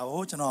Lumia at the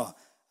Tao,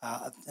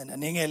 and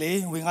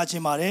Ningele,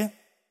 Wingachimare.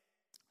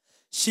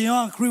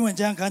 Shion Crew and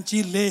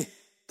Jankanchi lay,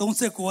 don't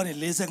say go on and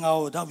listen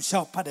out, dumb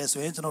shout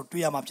Padesway, no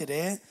 3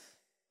 Amapchede.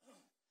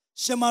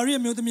 Shamari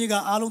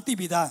Mutamiga Alon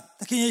Tibida,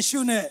 the King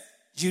Shune.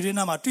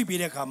 Jurina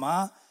Matibire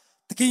Kama,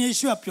 the King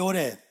Yeshua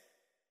Pure.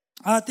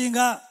 I think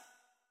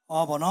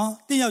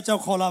Obono, Tia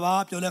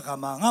Colaba, Pure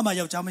Kama, Nama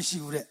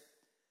Yamashi.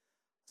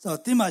 So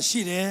Tima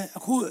Shire,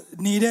 who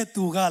needed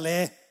to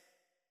Gale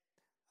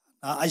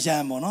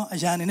Ajamono,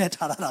 Ajan in a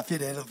Tara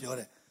Fide of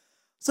Pure.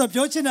 So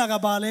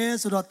Piochinaga Bale,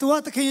 so that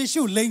what the King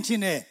Yeshua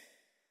Linkine,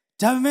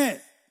 Jame,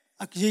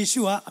 a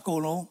Yeshua, a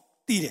colo,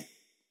 Tide.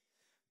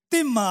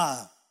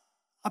 Tima,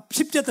 a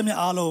pipjetame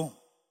alo,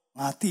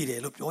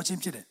 Matide, look your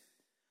chimchide.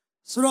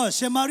 So,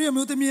 Shemaria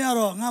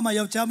Mutamiaro, Nama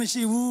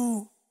Yamashi,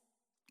 who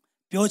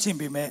Piochim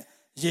be me,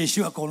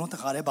 Yeshua Colon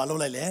Takare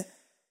Balole,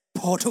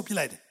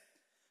 Portopilade.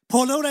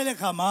 follow like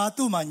Khama,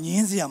 two man,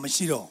 Yinsia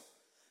Mashiro.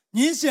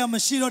 Yinsia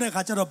Mashiro de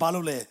Kacharo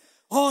Balole.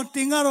 Oh,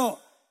 Tingaro,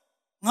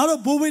 Naro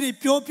Bubi,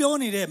 Pio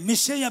Pioni,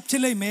 Mishay up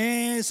Chile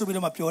me,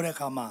 Subidoma Pure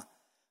Khama.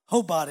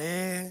 How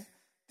bare,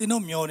 Tino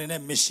Mion in a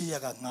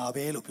Mishiaga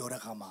Nabelo Pure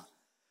Khama.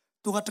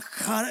 To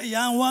got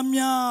young one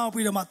meow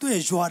with a matu,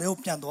 Joare,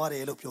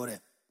 Piandoare, Pure.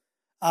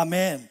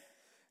 Amen.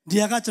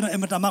 Diagachano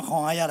Emetama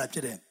Hongaya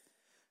today.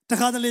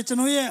 Takada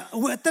Lechanoe,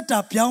 wet the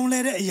tap young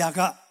lady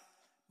Yaga.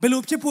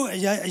 Belupipo,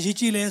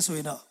 Yichile,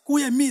 Suina,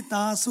 Kuya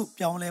Mita, Soup,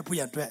 Pianle,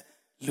 Puyatre,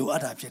 Lu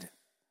adapted.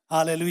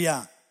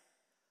 Hallelujah.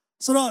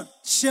 So,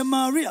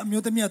 Shemari,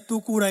 Mutamia,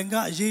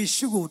 Tukuranga,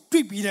 Jeshu,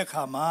 Tripida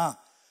Kama,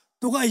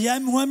 Tuka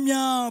Yam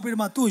Wamia,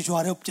 Bimatu,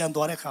 Joare,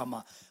 Piandore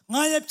Kama.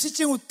 Naya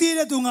Chichin with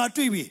Tira Dunga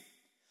Tribi.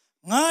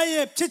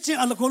 Naya Chichin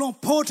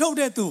Alacolon, Porto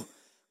de Tu.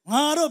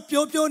 Naro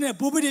Pione,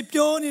 Bubidi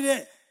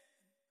Pione.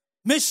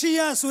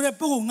 Meshia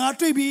Surepu,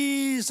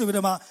 Natribi,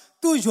 Subidama,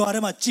 two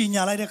Joarema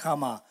China like the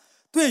Kama,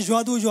 two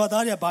Joadu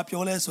Joadaria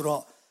Bapiole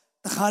Suro,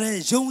 the Hare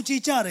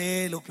Jonchi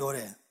Chare,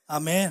 Lupiore.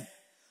 Amen.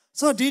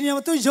 So,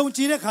 Dinia to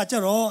Jonchi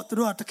Kacharo,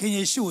 through a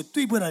Kenya shoe,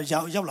 Twibuna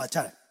Javla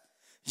Chare.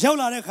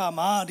 Javla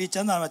Kama, the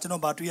Chana Machino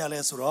Batuya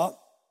Lesuro.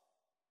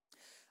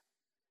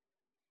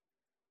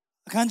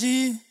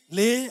 Kanji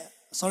Le,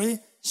 sorry,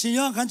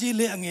 Shion Kanji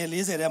Le and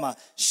Elizema,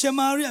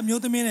 Shemari, a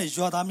mutamine,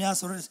 Joadamia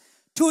Sores.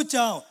 Two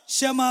chow,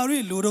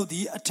 Shamari Ludo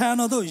di, a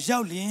tano do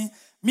Jaulin,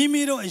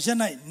 Mimiro a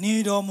janai,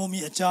 Nido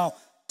Mumi a chow,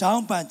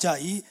 Town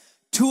Panchai,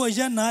 two a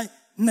janai,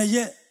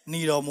 Naye,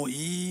 Nido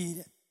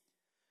Mui.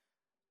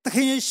 The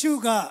King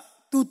Sugar,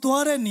 two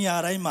Tore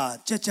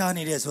Niaraima,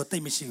 Chachani is what they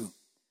miss you.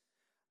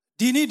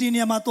 Dini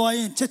Dinia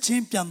Matoy,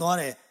 Chachim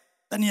Piandore,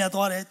 Tania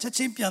Dore,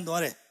 Chachim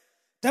Piandore.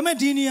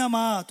 Tamadinia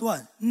Ma,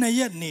 Tuan,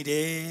 Nayet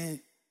Nide,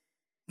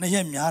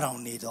 Nayem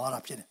Yaron need all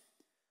up in.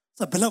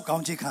 So below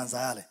County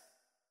Kansale.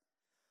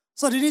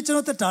 So the region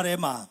of the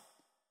Tarema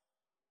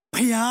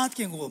Payat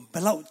can go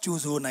below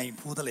Chuzu name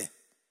Pudale.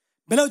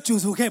 Below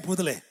Chuzu K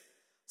Pudale.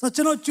 So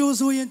Chino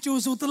Chuzu and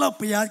Chuzu to love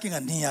Payaking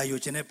and Nia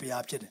Eugene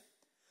Payapchid.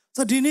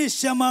 So Dini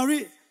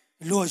Shamari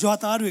Lo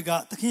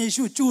Joatariga, the King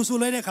issue Chuzu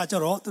Lady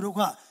Kacharo, the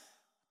Ruka,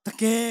 the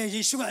K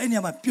Yeshua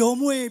Anyama,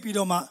 Piomue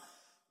Pidoma,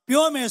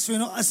 Piome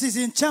Swino,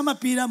 assisting Chama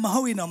Pida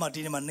Mahawino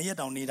Martinima, near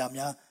down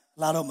Nidamia,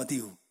 Lado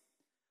Matiu.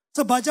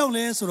 So Bajao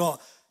Le Suro.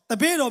 The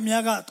bed of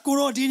Miaga,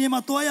 Kuro Dini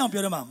Matoya,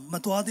 Piorama,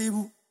 Matua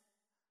debu.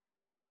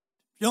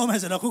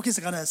 Yomas and a cookies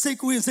can say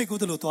Queen Seku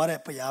to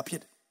Lutuare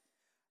Payapit.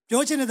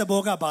 Jochin at the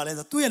Boga Bale,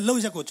 the 2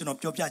 loja coach of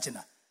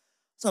Jopachina.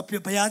 So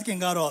Payat can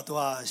go to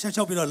a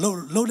Shachopino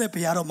loaded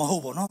Piaro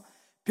Mahobo, no?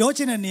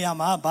 Piochin and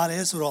Niama,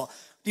 Bale Suro.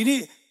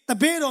 Dini, the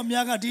bed of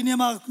Miaga,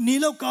 Dinima,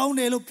 Nilo Count,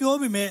 Elo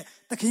Piobime,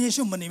 the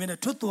Kinishu Money, a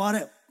truth to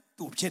are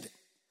to chit.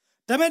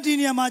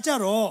 Dametinia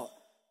Macharo,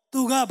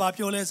 Tuga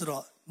Bapioles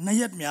Ro.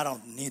 Nayet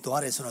Miaron, need to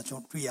arrest on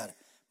Triar.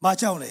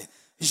 Bachale,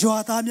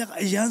 Joatamia,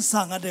 a young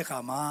sang at the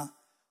Kama,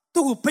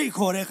 to pay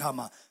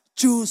Korekama,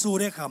 choose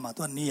Urekama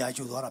to Nia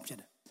Judorapid.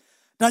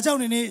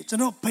 Dajani,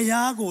 Jano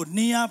Payago,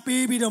 Nia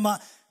baby doma,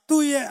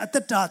 2 years at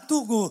the ta,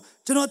 2 go,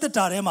 Jano the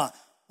Tarema,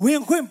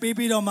 when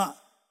baby doma,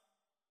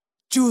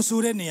 choose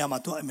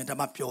Ureniama to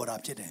Ametama Pure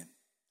Rapide.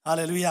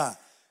 Hallelujah.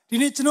 You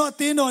need to know a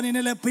thing on in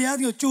a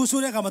Payago, choose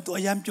Urekama to a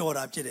yam pure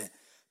Rapide.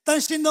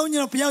 Tashin down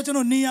your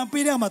Piano Nia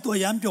Pidama to a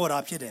yam pure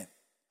Rapide.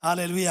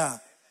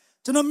 Hallelujah.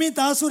 Chano mi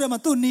tasure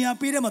matu nia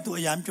pire matu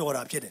ayam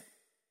chora pide.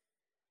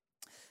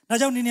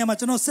 Najau ninia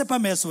machano sepa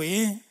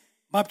mesui,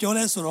 bab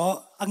chole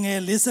suro ange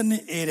listen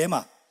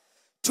erema.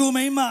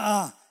 Chumeima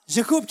a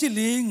Jacob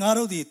chili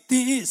ngaro di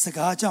ti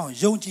saka chang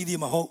yongchi di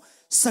maho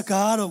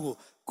sakaro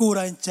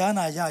kuran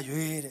chana ya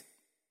yuire.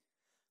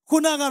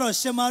 Kunagaro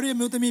shemari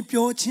mutami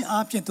pyo chin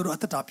apchen turu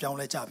atata pyong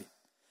le chabi.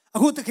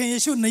 Aku te ken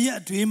Yesu naya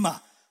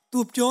dreama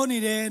tu pyo ni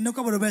de no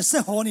ka bro se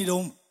ho ni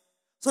dong.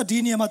 So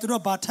dinia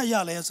maturo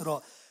bataya le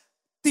suro.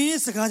 Ti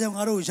saka chang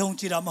ngaro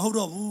yongchi ra maho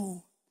do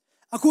bu.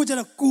 Aku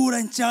jara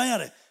kuran chaya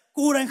re.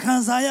 Kuran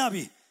khansaya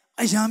bi.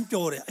 Ayam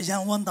pyo re,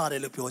 ayam wanda re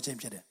lo pyo chin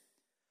phide.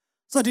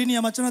 So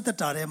dinia machano ta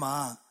tare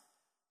ma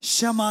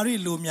Shamari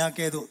lumia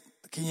kedo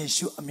king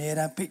Yesu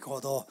ameran pick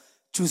odo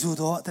chusu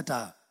do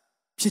tata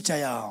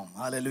pichaya.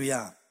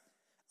 Hallelujah.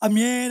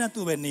 Amena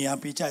tu be nia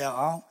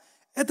pichaya.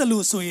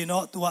 Etalu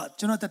suino tua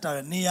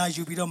chonata nia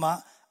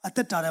jubidoma at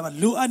the time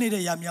lu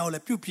anide yamia le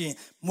pupi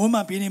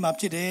muma pini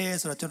mapchide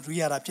so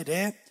ria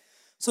rapchide.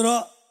 So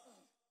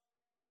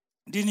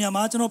dinia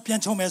machano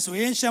piancho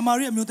mesui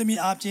Shamari mutami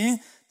apchin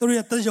to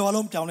ria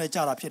tajawalom piang le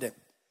charapchide.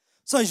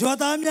 So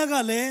Jotamia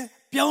gale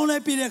piang le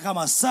pide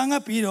kama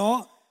sanga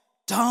pido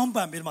down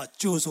Bambima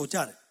Juso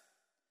Jar.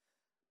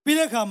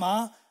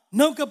 Pilekama,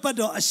 no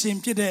capado a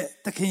shimpide,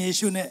 the king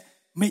Yeshune,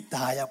 meet the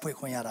higher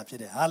Puikoya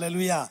Rapide.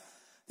 Hallelujah.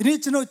 The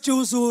rich no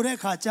Jusu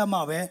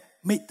Rekachamawe,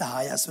 meet the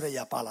higher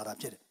Sureya Pala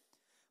Rapide.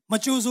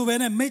 Machuzu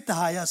when meet the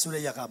higher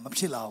Sureyaka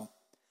Mapchilao.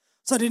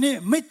 So the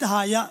name meet the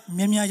higher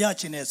Mimia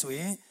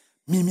Yachineswe,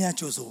 Mimia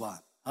Jusuva.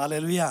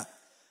 Hallelujah.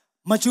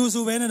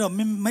 Machuzu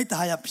when meet the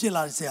higher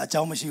Pila say a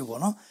Jaumashivo,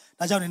 no?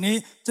 ဒါကြောင့်ဒီနေ့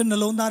ကျွန်တော်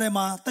နှလုံးသားထဲ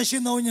မှာတရှ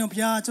င်သောဉာဏ်ဘု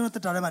ရားကျွန်တော်တ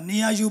က်တာထဲမှာနေ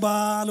ရာယူပါ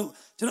လို့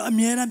ကျွန်တော်အ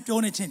မြဲတမ်းပြော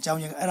နေခြင်းအကြော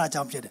င်းရင်းအဲ့ဒါ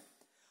ကြောင့်ဖြစ်တယ်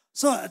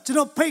ဆိုတော့ကျွန်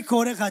တော်ဖိတ်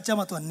ခေါ်တဲ့အခါကျ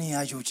မှသူကနေ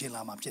ရာယူခြင်း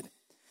လာမှာဖြစ်တယ်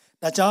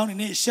ဒါကြောင့်ဒီ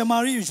နေ့ရှမာ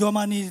ရိရွာ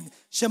မှာ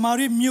ရှမာ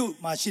ရိမြို့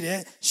မှာရှိတဲ့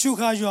ရှု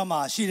ခါရွာမှာ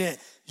ရှိတဲ့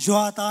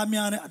ရွာသား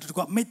များနဲ့အတူတ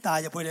ကွမေတ္တာ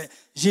ရဖွဲ့တဲ့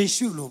ယေ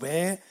ရှုလိုပဲ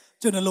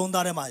ကျွန်တော်နှလုံး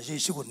သားထဲမှာယေ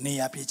ရှုကိုနေ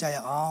ရာပေးကြရ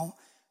အောင်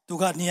သူ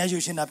ကနေရာယူ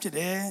ရှင်တာဖြစ်တ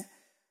ယ်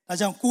ဒါ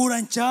ကြောင့်ကိုယ်တို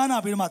င်ကြားနာ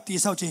ပြီးတော့မှတည်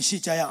ဆောက်ခြင်းရှိ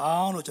ကြရအော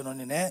င်လို့ကျွန်တော်အ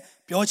နေနဲ့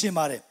ပြောချင်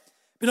ပါတယ်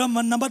ပြီးတော့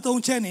နံပါတ်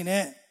3ချက်အနေ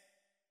နဲ့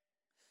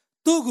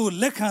သူ့ကို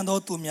လက်ခံသော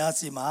သူများ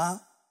စီမှာ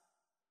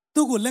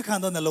သူ့ကိုလက်ခံ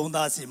သောနှလုံး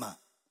သားစီမှာ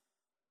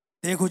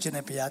တဲခုခြင်း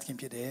နဲ့ဘုရားသခင်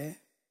ဖြစ်တယ်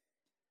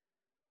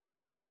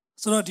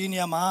ဆိုတော့ဒီနေ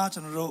ရာမှာကျွ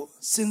န်တော်တို့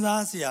စဉ်း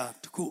စားစရာ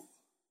တစ်ခု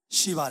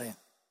ရှိပါတယ်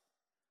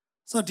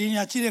ဆိုတော့ဒီနေ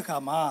ရာကြည့်တဲ့အခါ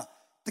မှာ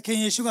သခင်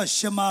ယေရှုက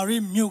ရှမာရိ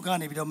မြို့က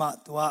နေပြီးတော့မှ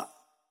သူက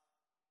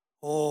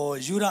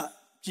ယူဒ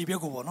ပြည်ပြ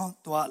ကိုပေါ့နော်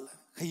သူက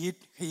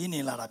ခရီးနေ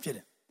လာတာဖြစ်တ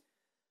ယ်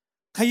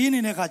ခရီးနေ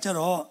တဲ့အခါကျ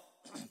တော့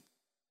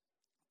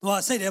သူက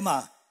စိတ်ထဲမှာ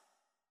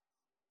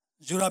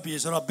ယူဒပြည်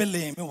ဆိုတော့ဘက်လ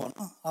င်မြို့ပေါ့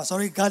နော်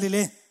sorry ဂါလိ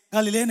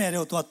လဲနယ်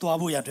တော့သူကတွား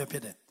ဖို့ရတဲ့ဖြ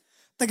စ်တယ်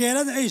တကယ်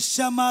တော့အဲ့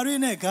ရှမာရိ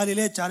နဲ့ဂါလိ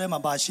လဲကြားထဲမှာ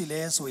ပါရှိ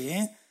လဲဆိုရ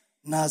င်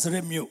နာဇရ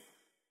က်မြို့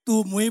သူ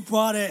မွေး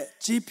ဖွားတဲ့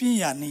ကြီးပြင်း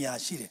ရာနေရာ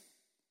ရှိတယ်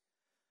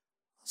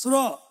ဆို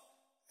တော့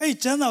အဲ့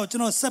ကျမ်းစာကိုကျွ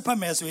န်တော်ဆက်ဖတ်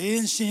မယ်ဆိုရ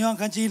င်ရှင်ယောဟန်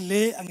ခန်းကြီး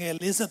4အငယ်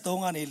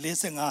53ကနေ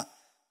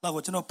45လောက်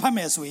ကိုကျွန်တော်ဖတ်မ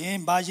ယ်ဆိုရင်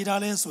ဘာရေး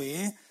ထားလဲဆိုရ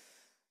င်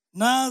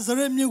နာဇရ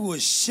က်မြို့ကို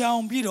ရှော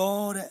င်ပြီး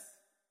တော့တဲ့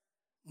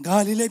ဂါ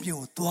လိလဲပြည်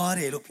ကိုသွား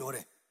တယ်လို့ပြောတ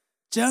ယ်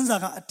ကျမ်းစာ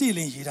ကအတိအလ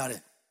င်းရေးထားတ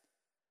ယ်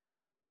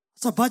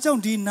ဆိုတော့ဘာကြော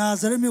င့်ဒီနာ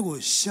ဇရက်မြို့ကို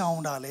ရှော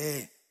င်တာလဲ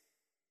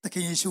သခ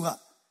င်ယေရှုက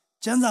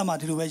ကျမ်းစာမှာ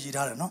ဒီလိုပဲရေး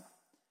ထားတယ်နော်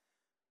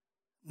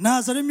နာ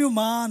ဇရက်မြို့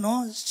မှာ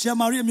နော်ရှ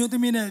မာရိအမျိုးသ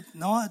မီးနဲ့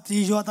နော်ဒီ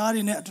ရွာသား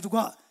တွေနဲ့အတူတကွ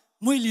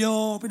မွေ့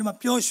လျော်ပြီးတော့မှ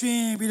ပျော်ရွှ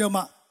င်ပြီးတော့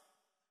မှ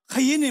ခ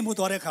ရီးနေမှု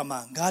သွားတဲ့အခါမှာ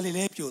ဂါလိ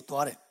လဲပြည်ကို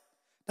သွားတယ်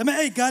ဒါပေမဲ့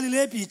အဲ့ဂါလိ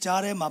လဲပြည်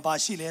ကြားထဲမှာပါ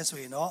ရှိလဲဆို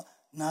ရင်တော့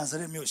နာဇ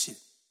ရက်မြို့ရှိတ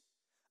ယ်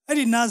အဲ့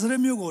ဒီနာဇရ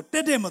က်မြို့ကိုတ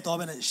က်မသွား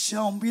ဘဲနဲ့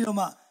ရှောင်ပြီးတော့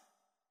မှ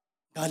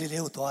ဂါလိလဲ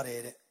ကိုသွားတ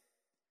ယ်တဲ့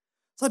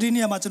ဆိုတော့ဒီနေ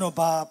ရာမှာကျွန်တော်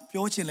ဘာ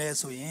ပြောချင်လဲ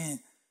ဆိုရင်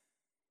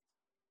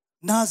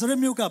နာဇရက်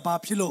မြို့ကဘာ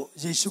ဖြစ်လို့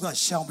ယေရှုက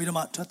ရှောင်ပြီးတော့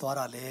မှထွက်သွား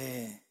တာလဲ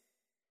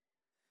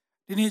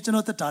ဒီနေ့ကျွန်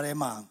တော်တက်တာထဲ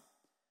မှာ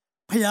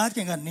ဖခ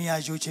င်ကကနေရာ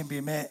ယူခြင်းပေ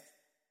မဲ့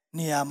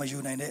နေရာမယူ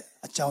နိုင်တဲ့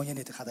အကြောင်းရင်း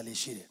တွေတစ်ခါတလေ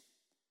ရှိတယ်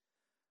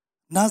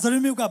နာဇရ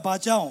က်မြို့ကဘာ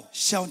ကြောင့်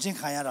ရှောင်ခြင်း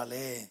ခံရတာ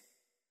လဲ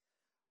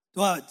သူ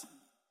က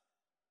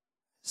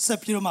ဆက်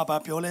ပြီးတော့မှဘာ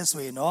ပြောလဲ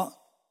ဆိုရင်တော့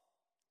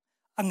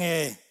အင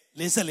ယ်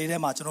44ထဲ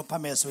မှာကျွန်တော်ဖ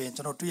တ်မယ်ဆိုရင်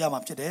ကျွန်တော်တွေ့ရမှာ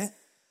ဖြစ်တယ်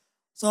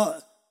ဆိုတော့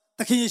သ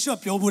ခင်ယေရှုက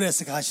ပြောဖို့တဲ့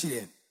စကားရှိတ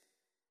ယ်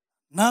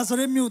နာဇ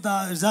ရက်မြို့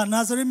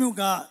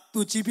ကသူ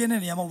ကြီးပြင်း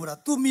တဲ့နေရာမဟုတ်ဘူးလား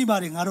သူမိဘ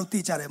တွေငါတို့သိ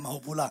ကြတယ်မဟု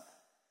တ်ဘူးလား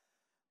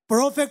ပ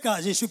ရောဖက်က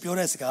ယေရှုပြော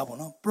တဲ့စကားပေါ့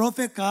နော်ပရောဖ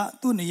က်က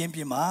သူ့နေရင်ပြ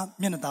င်မှာ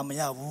မျက်နှာသာမ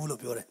ရဘူးလို့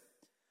ပြောတယ်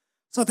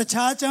ဆိုတော့တ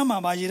ခြားကျမ်းမှာ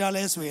ပါရေးထား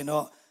လဲဆိုရင်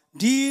တော့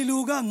ဒီလူ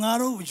ကငါ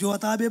တို့ယော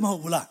သားပဲမဟု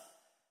တ်ဘူးလား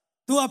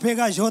သူ့အဖေ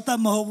ကယောသတ်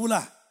မဟုတ်ဘူး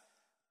လား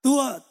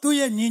သူ့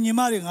ရဲ့ညီညီ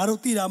မတွေငါတို့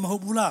သိတာမဟု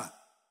တ်ဘူးလား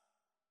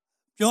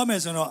ပြောမ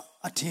ယ်ဆိုတော့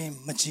အထင်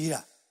မကြီး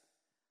တာ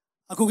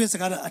အခုကိစ္စ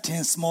ကတော့အထ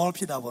င် small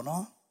ဖြစ်တာပေါ့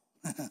နော်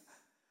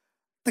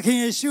သခင်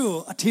ယေရှု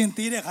အထင်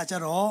သေးတဲ့ခါကျ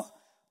တော့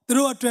သူ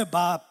တို့အတွက်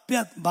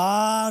ဘာ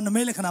န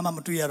မိတ်လက္ခဏာမှမ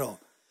တွေ့ရတော့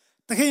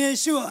သခင်ယေ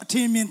ရှုအထ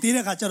င်မြင်သေး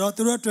တဲ့ခါကျတော့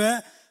သူတို့အတွက်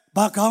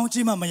ဘာကောင်း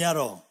ကြီးမှမရ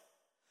တော့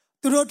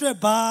သူတို့အတွက်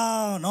ဘာ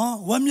နော်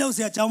ဝမ်းမြောက်စ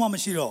ရာအကြောင်းမှမ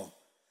ရှိတော့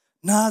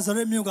နာဇရ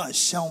က်မြို့က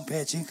ရှောင်ဖ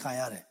ယ်ခြင်းခံ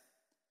ရတယ်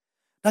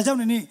ဒါကြောင့်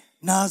ဒီနေ့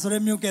နာဇရ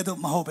က်မြို့ကဲ့သို့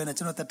မဟုတ်ဘဲနဲ့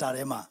ကျွန်တော်တက်တာ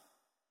ထဲမှာ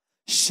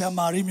ရှ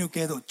မာရိမြို့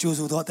ကဲ့သို့ကြို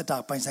ဆိုသောတက်တာ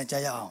ပိုင်ဆိုင်ကြ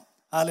ရအောင်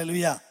ဟာလေလု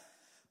ယာ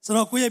ဆို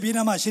တော့ကိုယ့်ရဲ့ပြည်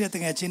နာမှာရှိတဲ့တ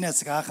ကယ်ချင်းနဲ့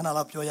စကားခဏ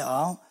လောက်ပြောရ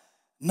အောင်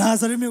နာ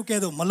ဇရက်မြို့ကဲ့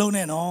သို့မလုံ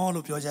နဲ့နော်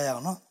လို့ပြောကြရအော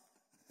င်နော်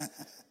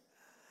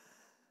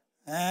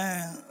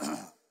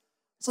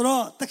ဆို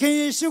တော့သခင်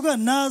ယေရှုက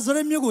နာဇရ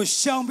က်မြို့ကို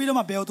ရှောင်ပြီးတော့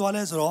မှဘယ်ကိုသွား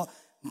လဲဆိုတော့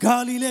ဂါ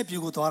လိလဲပြ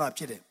ည်ကိုသွားတာ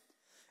ဖြစ်တယ်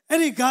အဲ့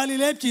ဒီဂါလိ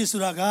လဲပြည်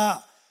ဆိုတာက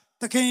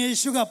သခင်ယေ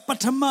ရှုကပ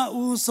ထမ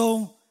ဦး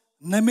ဆုံး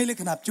နမိတ်လက္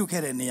ခဏာပြု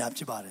ခဲ့တဲ့နေရာ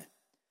ဖြစ်ပါတယ်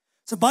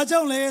ဆိုဘာကြော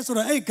င့်လဲဆို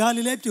တော့အဲ့ဂါ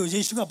လိလဲပြည်ယေ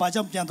ရှုကဘာ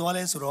ကြောင့်ပြန်သွား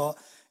လဲဆိုတော့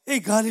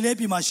အဲ့ဂါလိလဲ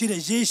ပြည်မှာရှိ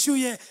တဲ့ယေရှု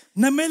ရဲ့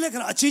နမိတ်လက္ခ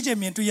ဏာအကြီးကျယ်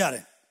မြင်တွေ့ရတ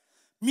ယ်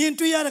မြင်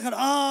တွေ့ရတဲ့ခါ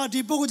ဒီ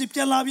ပုဂ္ဂိုလ်ကြီးပြ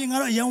န်လာပြီးငါ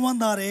တို့အယံဝမ်း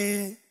သာတယ်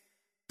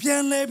ပြ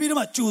န်လဲပြီးတော့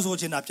မှကြိုဆို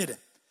ချင်တာဖြစ်တယ်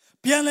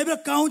ပြန်လဲပြီး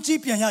တော့ကောင်းကြီး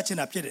ပြန်ရချင်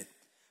တာဖြစ်တယ်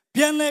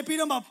ပြန်လဲပြီး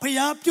တော့မှ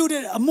ဖျားပြုတ်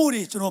တဲ့အမှု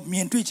တွေကျွန်တော်မြ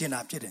င်တွေ့ချင်တာ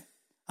ဖြစ်တယ်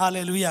ဟာ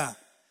လေလုယာ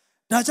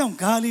ဒါကြောင့်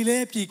ဂါလိလဲ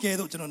ပြည်ကဲ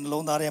သို့ကျွန်တော်နှ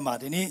လုံးသားထဲမှာ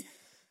ဒီနေ့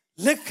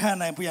လက်ခံ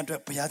နိုင်ဖို့ရတဲ့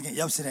ဘုရားသခင်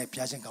ရောက်စေတဲ့ဘု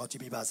ရားရှင်ကောင်း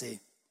ချီးပေးပါစေ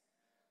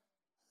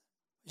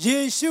ယေ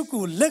ရှု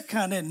ကိုလက်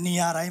ခံတဲ့နေ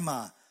ရာတိုင်းမှာ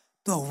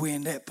သူဝင်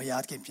တဲ့ဘု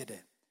ရားသခင်ဖြစ်တ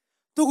ယ်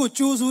သူ့ကို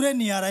ကြိုဆိုတဲ့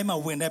နေရာတိုင်းမှာ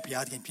ဝင်တဲ့ဘု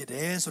ရားသခင်ဖြစ်တ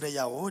ယ်ဆိုတဲ့အ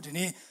ရာကိုဒီ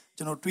နေ့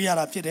ကျွန်တော်တွေးရ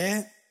တာဖြစ်တယ်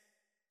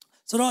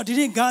ဆိုတော့ဒီ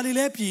နေ့ဂါလိ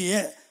လဲပြည်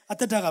ရဲ့အတ္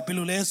တကဘယ်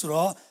လိုလဲဆို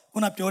တော့ခု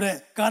နပြောတဲ့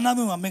ကာနာ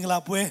မြို့မှာမင်္ဂလာ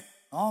ပွဲ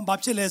နော်ဘာ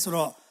ဖြစ်လဲဆို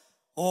တော့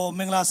မ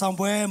င်္ဂလာဆောင်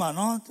ပွဲမှာ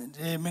နော်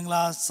ဒီမင်္ဂ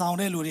လာဆောင်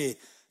တဲ့လူတွေ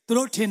သူ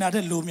တို့ထင်တာ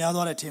တဲ့လူများ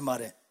သွားတယ်ထင်ပါ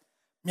တယ်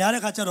များ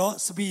တဲ့ခါကျတော့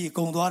စပီး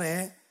ကုံသွားတယ်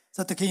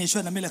ဆိုတော့သခင်ယေရှု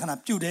နမိတ်လက္ခဏာ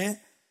ပြုတ်တယ်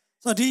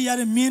ဆိုတော့ဒီရ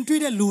တဲ့မြင်တွေ့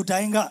တဲ့လူတို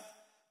င်းက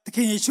သခ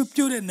င်ယေရှု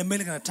ပြုတ်တဲ့နမိတ်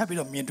လက္ခဏာထပ်ပြီး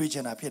တော့မြင်တွေ့ချ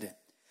င်တာဖြစ်တယ်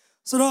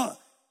ဆိုတော့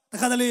ตะ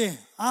คาตะลี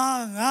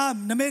งา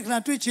นเมฆลา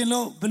ด้วยชินโล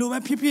บลูแบ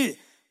บพี่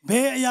เบ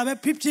ยยาแบบ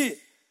พี่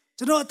จ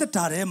ะรอตัดต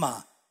าเรมา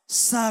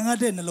สร้าง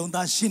เด่นลงต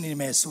าชิน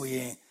เมสุย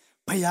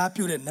พยา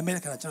พิวเด่นนเม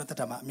ฆลาจะรอตัด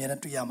ตามาเมียนัน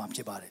ตุยามา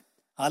พิบาร์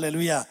ฮาเล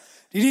ลูยา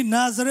ทีนี้น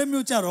าซาเรมิ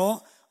วจารอ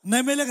น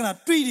เมฆลา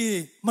ตุยดี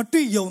มาตุ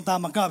ยยงตา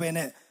มากาเบเน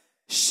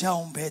ชาว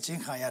เบจิง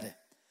ขายาเด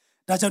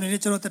ดัชนี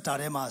จะรอตัดตาเ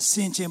รมา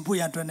สินเชมพู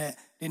ยันตัวเน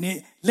ทีนี้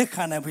เล็กข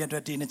านันพูยันตัว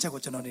ดีเนเจ้ากุ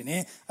ศลนี่นี่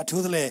อัฐุ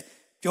ทะเล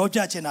โจ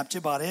จ่าเชนับพิ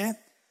บาร์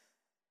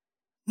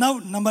now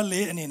number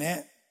 4อันนี้เนี่ย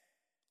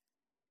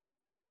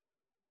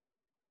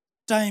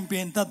ใจเป็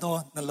นตัดตัว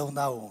นลง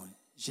ดาว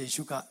เย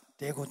ซูก็เ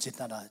ด็กคนจิ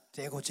ตนาเ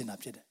ด็กคนจิตนา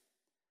พิเด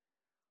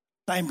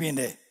ใจเป็นเ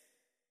ด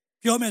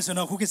พี่อเมสน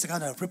าคุกิสกั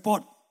นรีพอร์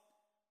ต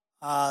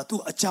ตัว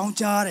อาจารย์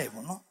จ่าเลย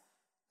มั้ง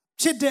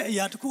ชิดเดีย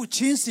ร์ทุก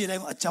ชิ้นสิ่งอะไร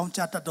อาจารย์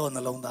จ่าตัดตัวน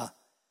ลงดา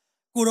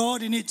กูรอ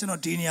ดีนี่ฉัน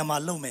ดีเนี่ยมา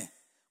ลงเม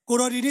กู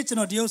รอดีนี่ฉั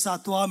นเดียวสา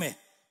ตัวเม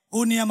กู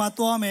เนี่ยมา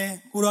ตัวเม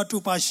กูรอทุ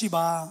ปาชิบ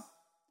า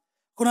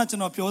กูน่าฉั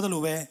นพี่อด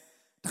ลูเว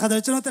ถ้าเดิ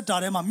นจนถึงตา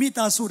เรมามีต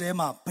าสุเร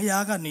มาพยา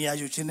กันนิยา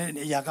อยู่ชินเน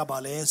ยากาบา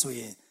เลสุย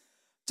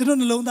จน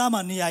นลงดามา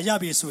นิยายา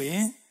บิสุย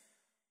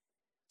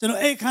จน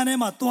เอกขันเน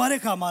มาตัวเร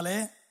ขามาเล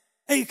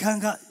เอกขัน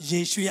ก็เย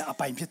ซูยอ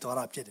ภัยพิตัว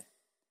รับเจด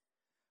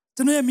จ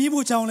นมีบู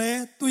ชาเล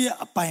ตัวย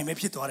อภัยไม่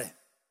พิตัวเร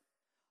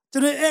จ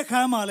นเอกขั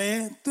นมาเล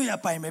ตัวยอ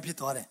ภัยไม่พิ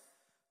ตัวเร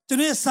จ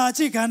นสา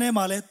จิขันเนม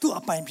าเลตัวอ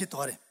ภัยพิตั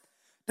วเร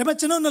แต่เมื่อ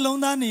จนนลง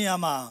ดานิยา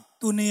มา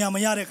ตัวนิยามา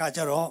ยาเรขาจ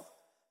ารอ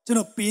จน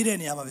ปีเร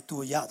นิยามาตั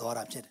วยาตัว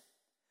รับเจด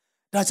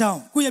ดัชนี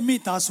กูยังมี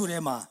ตาสุเร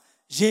มา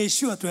เย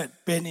ซูตัว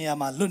เป็นนิยา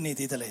มลุ่นนี้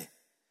ที่ทะเล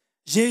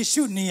เย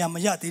ซูนิยาม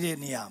ยาที่เร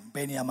นิยามเป็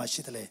นนิยาม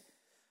ชิดทะเล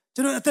จ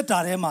นอัตตา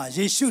เรมาเย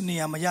ซูนิ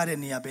ยามยาเร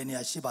นิยามเป็นนิย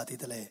ามชิบาที่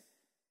ทะเล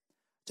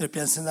จะเป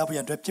ลี่ยนสินทรัพย์อ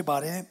ย่างเด็บชิบา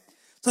เร่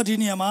สุดที่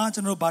นิยามจ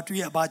นเราบาตุ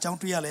ยบาจัง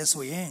ตุยเลยส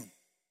วย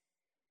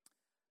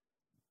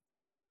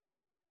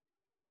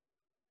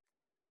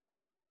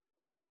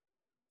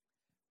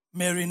เม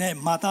รีเนี่ย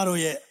มาตาโร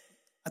เย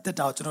อัตต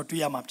าจนเราตุ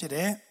ยมาพิเด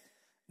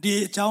ดี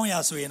เจ้าอย่า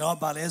สวยเนาะ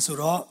บาเลสุ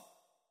ร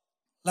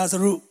ลาซา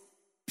รุ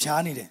พิา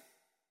นี่เด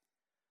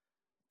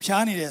พิา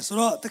นี่เดสุ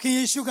รตะเคียนเ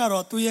ยซูก็รอ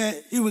ตัวเย่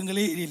อีวิงก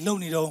ลีอีลง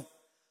นี่ดง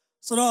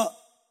สุร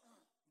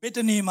เบต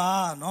นีมา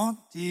เนาะ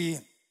ที่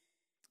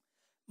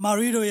มา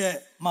รีโดเย่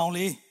มอง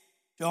ลี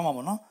จ้ามา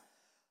บ่เนาะ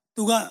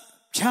ตัวก็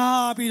พิา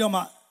ပြီးတော့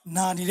မှน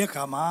านี่တဲ့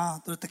ခါမှာ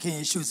ตัวตะเคียนเ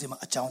ยซูสิมา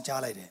အကြောင်း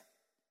ကြားလိုက်တယ်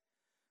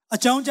အ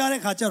ကြောင်းကြား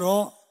တဲ့ခါကျ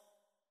တော့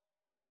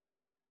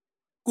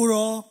ကို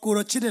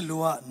ရောချစ်တဲ့လူ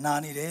ကนา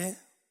นี่တယ်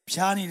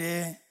ဖြားနေတ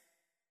ယ်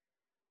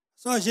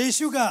ဆိုတော့ယေ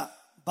ရှုက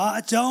ဘာ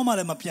အကြောင်းမှ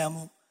လည်းမပြန်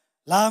ဘူး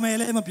လာမယ်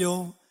လည်းမပြော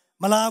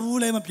မလာဘူး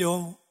လည်းမပြော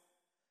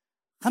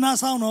ခဏ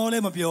ဆောင်တော့လ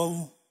ည်းမပြော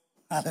ဘူး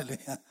ဟာလေလု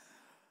ယာ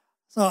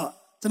ဆိုတော့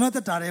ကျွန်တော်တ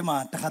က်တာထဲမှာ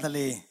တခါတ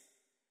လေ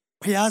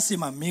ဖျားစီ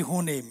မှာမိခွ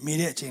န်းနေမိ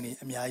တဲ့အချိန်တွေ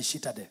အများကြီးရှိ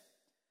တတ်တယ်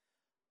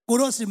ကို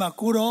ရောစီမှာ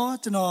ကိုရော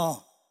ကျွန်တော်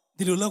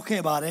ဒီလိုလုပ်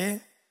ခဲ့ပါတယ်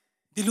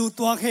ဒီလို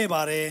သွားခဲ့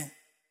ပါတယ်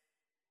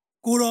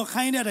ကိုရော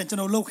ခိုင်းတဲ့ကျွ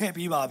န်တော်လုပ်ခဲ့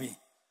ပြီးပါပြီ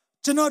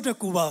ကျွန်တော်တို့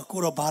ကို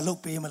တော့ဘာလုပ်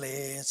ပေးမလဲ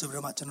ဆိုပြီး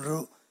တော့မှကျွန်တော်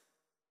တို့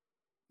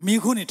မိ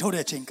ခုနေထုတ်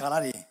တဲ့ချိန်ကာလ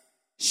တွေ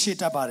ရှေ့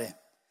တက်ပါတယ်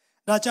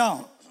ဒါကြောင့်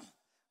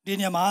ဒီ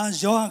ညမှာ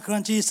ယောဟန်ခရ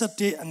စ်ကြီး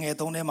7အငယ်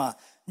3ထဲမှာ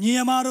ညီ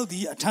အမတို့သ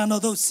ည်အထံ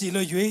တော်သို့စီ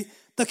လွှတ်၍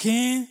သခ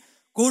င်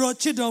ကိုတော်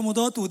ချစ်တော်မူ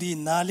သောသူသည်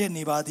နားလျက်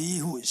နေပါသည်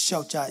ဟု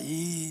လျှောက်ကြ၏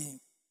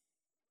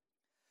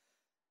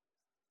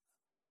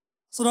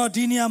ဆိုတော့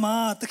ဒီညမှာ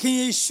သခင်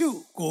ယေရှု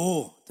ကို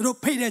သူတို့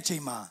ဖိတ်တဲ့ချိ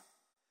န်မှာ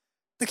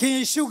သခင်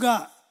ယေရှုက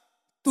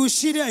သူ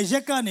ရှိတဲ့ရ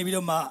က်ကနေပြီး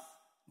တော့မှ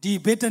ဒီ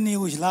ဘေတနီ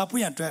ကိုလာ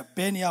ဖို့ရန်အတွက်ဘ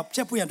ယ်နေရာဖြ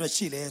တ်ဖို့ရန်အတွက်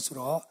ရှိလဲဆို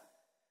တော့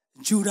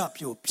ဂျူဒ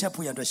ပြိုဖြတ်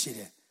ဖို့ရန်အတွက်ရှိတ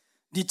ယ်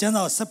ဒီကျမ်း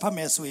စာကိုဆက်ဖတ်မ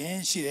ယ်ဆိုရင်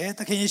ရှိတယ်သ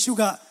ခင်ယေရှု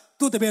က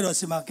သူ့တပည့်တော်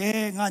စီမှာကဲ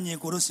ငါညီ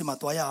ကိုတို့စီမှာ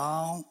တွားရ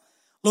အောင်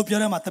လို့ပြော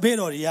တယ်မှာတပည့်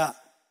တော်တွေက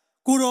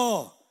ကိုတော့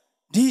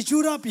ဒီဂျူ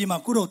ဒပြည်မှာ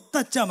ကိုတော့တ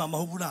တ်ကြမှာမ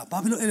ဟုတ်ဘူးလားဘာ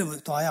ဖြစ်လို့အဲ့လို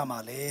တွားရမှာ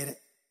လဲတဲ့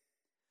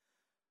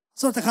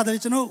ဆိုတော့တခါတလေ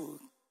ကျွန်တော်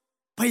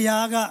ဖ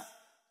ယားက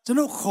ကျွန်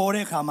တော်ခေါ်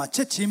တဲ့အခါမှာချ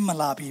က်ချင်းမ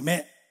လာပြီ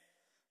မဲ့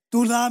သူ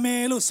လာမ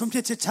ယ်လို့ဆုံးဖြ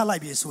တ်ချက်ချလို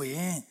က်ပြီဆိုရ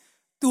င်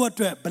သူ့အ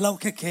တွက်ဘလောက်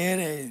ခက်ခဲ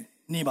တယ်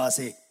နေပါ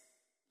စေ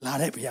လာ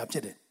တဲ့ဘုရားဖြ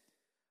စ်တယ်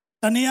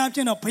တနည်းအားဖြ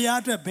င့်တော့ဘုရား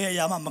အတွက်ဘယ်အ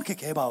ရာမှမခက်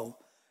ခဲပါဘူး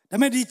ဒါပေ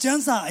မဲ့ဒီကျ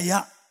မ်းစာအရာ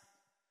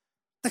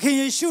သခင်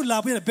ယေရှုလာ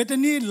ဖို့ဗေတ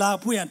နီလာ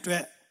ဖို့ရန်အတွ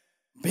က်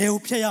ဘယ်ကို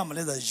ဖြတ်ရမ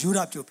လဲဆိုယူဒ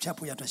ပြိုဖြတ်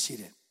ဖို့ရန်အတွက်ရှိ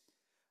တယ်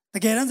တ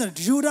ကယ်တမ်းဆို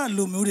ယူဒ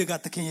လူမျိုးတွေက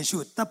သခင်ယေရှု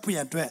ကိုတတ်ဖို့ရ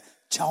န်အတွက်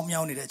ချောင်းမြော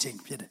င်းနေတဲ့အချိန်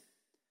ဖြစ်တယ်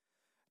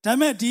ဒါပေ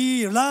မဲ့ဒီ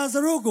လာဇ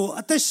ရုကို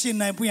အသက်ရှင်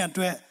နိုင်ဖို့ရန်အ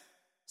တွက်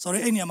sorry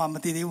အဲ့နေရာမှာမ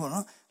တည်သေးဘူး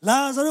နော်လာ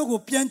ဇရုကို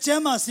ပြန်ကျ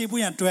မ်းမာစေ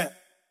ဖို့ရန်အတွက်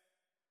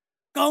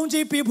ကောင်း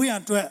ချီးပေးဖို့ရန်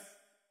အတွက်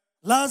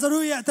လာဇရု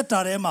ရဲ့အသက်တာ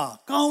ထဲမှာ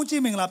ကောင်း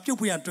ချီးမင်္ဂလာပြုတ်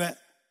ဖို့ရန်အတွက်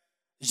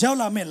ရောက်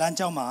လာမဲ့လမ်း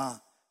ကြောင်းမှာ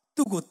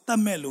သူ့ကိုတ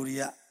တ်မဲ့လူတွေ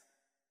က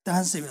တ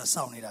န်းစီပြီးတော့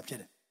စောင့်နေတာဖြစ်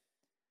တယ်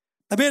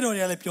တပည့်တော်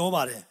တွေကလည်းပြော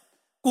ပါတယ်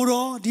ကို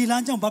တော့ဒီလ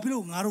မ်းကြောင်းဘာဖြစ်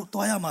လို့ငါတို့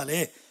တွားရမှာလဲ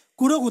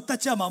ကိုတော့ကိုတတ်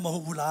ကြမှာမဟု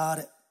တ်ဘူးလား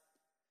တဲ့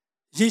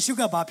ယေရှု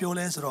ကဘာပြော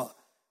လဲဆိုတော့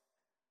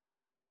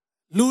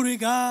လူတွေ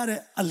ကတဲ့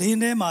အလင်း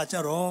ထဲမှာကြ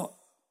တော့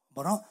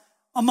ဘောနော်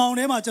အမောင်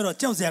ထဲမှာကြတော့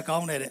ကြောက်စရာကော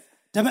င်းတယ်တဲ့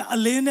ဒါပေမဲ့အ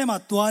လင်းထဲမှာ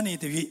တွားနေ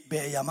သည်ဘ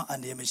ယ်အရာမှအ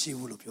န္တရာယ်မရှိ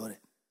ဘူးလို့ပြောတယ်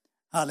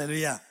ဟာလေလု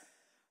ယာ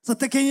ဆို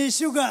တခင်ယေ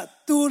ရှုက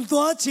သူ့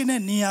သွားခြင်း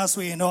နဲ့နေရာ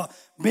ဆိုရင်တော့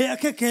ဘယ်အ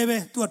ခက်ခဲပဲ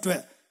သူ့အတွ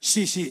က်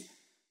ရှိ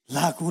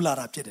လာကူလာ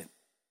တာဖြစ်တယ်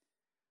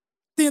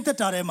တင်းသက်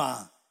တာထဲမှာ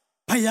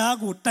ဖယား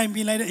ကိုတိုင်ပ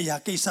င်လိုက်တဲ့အရာ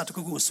ကိစ္စတစ်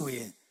ခုခုဆိုရ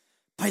င်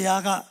ဖ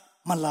ယားက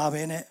မလာ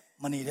ဘဲနဲ့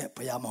မနေတဲ့ဖ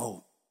ယားမဟုတ်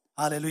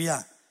ဟာလေလုယာ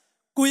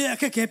ကိုယ့်ရဲ့အ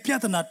ခက်အခဲပြ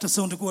ဿနာတစ်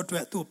စုံတစ်ခုအတွ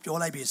က်သူ့ပြော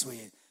လိုက်ပြီဆိုရ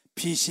င်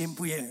ဖြေရှင်း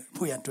ဖို့ရ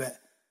အတွက်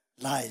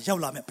လာရော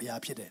က်လာမယ့်ဖယား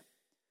ဖြစ်တယ်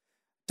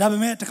ဒါပေ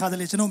မဲ့တခါတ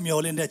လေကျွန်တော်မျော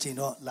လင့်တဲ့ချိန်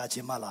တော့လာချ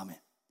င်မှလာမယ်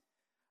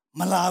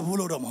မလာဘူး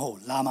လို့တော့မဟုတ်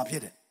လာမှာဖြ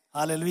စ်တယ်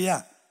ဟာလေလုယာ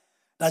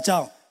ဒါကြော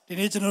င့်ဒီ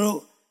နေ့ကျွန်တော်တို့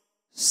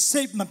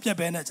စိတ်မပြတ်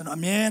ဘဲနဲ့ကျွန်တော်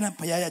အမြဲတမ်း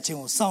ဖယားရဲ့အချင်း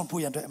ကိုစောင့်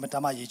ဖို့ရအတွက်အမတ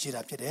မရည်ကြည်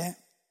တာဖြစ်တယ်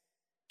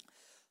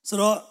ဆို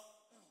တော့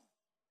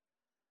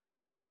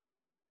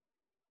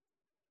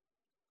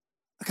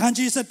အခန်း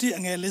ကြီး7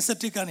အငယ်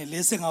57ကနေ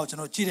55ကိုကျွ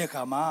န်တော်ကြည့်တဲ့အ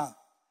ခါမှာ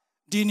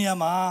ဒီနေရာ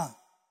မှာ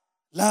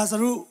လာဇ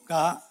ရုက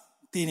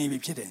တည်နေပြီ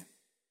ဖြစ်တယ်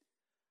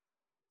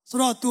ဆို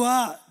တော့ तू က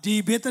ဒီ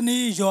ဘေသနီ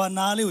ယော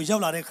နာလေးကိုရော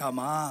က်လာတဲ့အခါ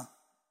မှာ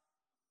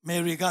မ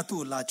ယ်ရီက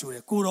သူ့ကိုလာကြိုးတ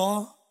ယ်ကိုတော့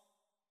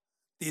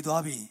တည်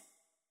သွားပြီ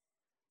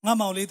ငါ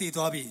မောင်လေးတည်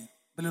သွားပြီ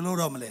ဘယ်လိုလုပ်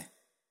တော့မလဲ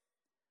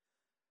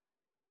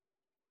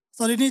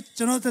ဆိုတော့ဒီနေ့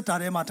ကျွန်တော်သက်တာ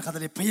ထဲမှာတခါတ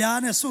လေဘုရား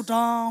နဲ့ဆွတ်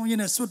တောင်းရ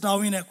င်းနဲ့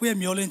ကိုယ့်ရဲ့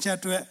မျောလင့်ချက်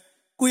အတွက်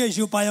ကိုယ့်ရဲ့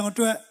ယူပါယံအ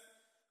တွက်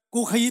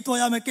ကိုခရီးသွား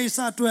ရမယ့်ကိစ္စ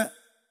အတွက်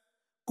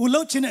ကို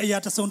လှုပ်ချင်တဲ့အရာ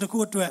တစ်စုံတစ်ခု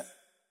အတွက်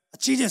အ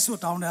ကြီးကျယ်ဆွ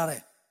တ်တောင်းထားတ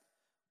ယ်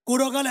ကို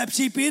တော်ကလည်းအ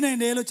ဖြေပေးနိုင်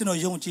တယ်လို့ကျွန်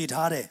တော်ယုံကြည်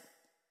ထားတယ်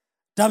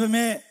ဒါပေ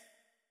မဲ့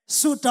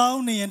ဆွတ်တော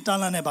င်းနေရင်တန်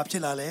လန့်နဲ့ဘာဖြ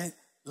စ်လာလဲ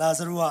လာဇ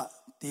ရုက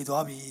တည်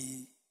သွားပြီ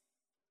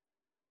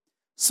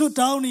ဆွတ်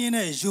တောင်းနေရင်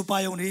ယူပါ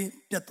ယံတွေ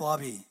ပြတ်သွား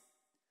ပြီ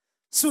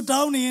ဆွတ်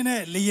တောင်းနေရင်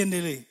လေယာဉ်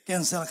တွေ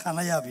cancel ခံ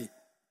လိုက်ရပြီ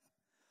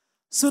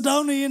ဆွတ်တော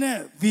င်းနေရင်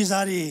ဗီဇာ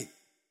တွေ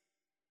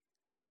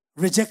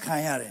reject ခံ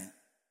ရတယ်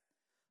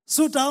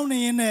ဆွတ်တောင်းနေ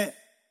ရင်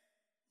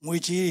ငွေ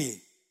ကြေး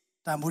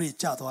တန်ဖိုးတွေ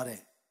ကျသွားတ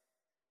ယ်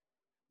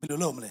ဘယ်လို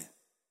လုပ်မလဲ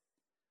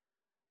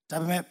ဒါ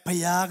ပေမဲ့ဘု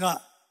ရား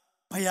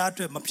အ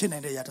တွက်မဖြစ်နို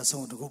င်တဲ့အရာတစ်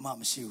စုံတစ်ခုမှ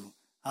မရှိဘူး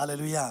ဟာလေ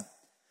လုယာ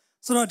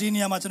ဆိုတော့ဒီနေ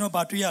ရာမှာကျွန်တော်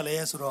ဗာတွေ့ရလဲ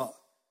ဆိုတော့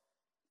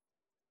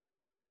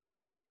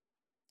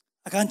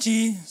အခန်း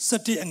ကြီး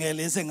7အငယ်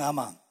55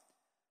မှာ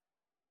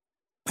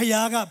ဖ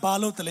ယားကဘာ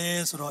လို့တလဲ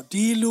ဆိုတော့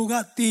ဒီလူက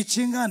တည်ချ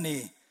င်းကနေ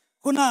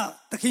ခုန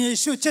သခင်ယေ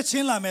ရှုချက်ချ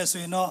င်းလာမယ်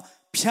ဆိုရင်တော့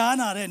ဖြား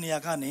နာတဲ့နေရာ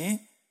ကနေ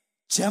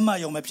ကျမ်းမာ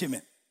ရုံပဲဖြစ်မ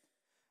ယ်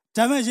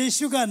ဒါပေမဲ့ယေ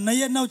ရှုကနှစ်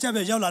ရက်နောက်ကျ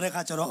ပဲရောက်လာတဲ့အ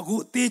ခါကျတော့အခု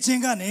တည်ချ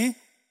င်းကနေ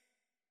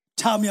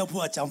ထမြောက်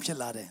ဖို့အကြောင်းဖြစ်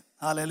လာတယ်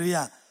ဟာလေလု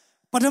ယာ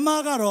ပထမ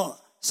ကတော့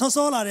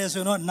စောလာတယ်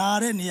ဆိုရင်တော့နာ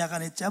တဲ့နေရာက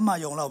နေကျမ်းမာ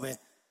ရုံလောက်ပဲ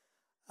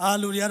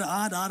လူတွေက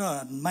တော့ဒါတော့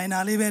မိုင်နာ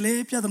လေးပဲလေ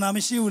ပြဿနာမ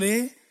ရှိဘူးလေ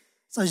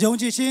ဆိုယုံ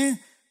ကြည်ခြင်း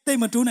တိတ်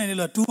မတူးနိုင်လေ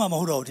လို့တူးမှမ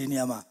ဟုတ်တော့ဘူးဒီနေ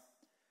ရာမှာ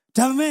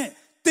ဒါပေမဲ့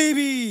တေး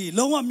ပြီး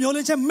လုံးဝမျောလ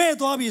င့်ချက်မဲ့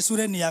သွားပြီဆို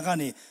တဲ့နေရာက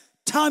နေ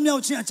ထားမြော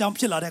က်ခြင်းအကြောင်း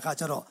ဖြစ်လာတဲ့အခါ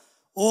ကျတော့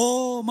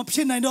မဖြ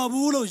စ်နိုင်တော့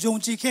ဘူးလို့ယုံ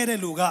ကြည်ခဲ့တဲ့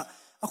လူက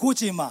အခု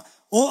ချိန်မှာ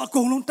အ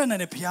ကုန်လုံးတတ်နို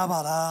င်တဲ့ဘုရားပါ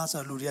လား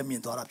ဆိုတော့လူတွေကမြ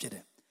င်သွားတာဖြစ်တ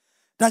ယ်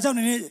ဒါကြောင့်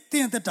ဒီနေ့တ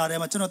င့်သက်တာထဲ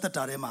မှာကျွန်တော်သက်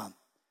တာထဲမှာ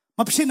မ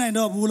ဖြစ်နိုင်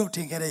တော့ဘူးလို့ထ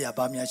င်ခဲ့တဲ့အရာ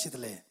ဘာများရှိသ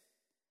လဲ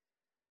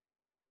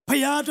ဘု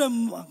ရားအတွက်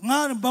ငါ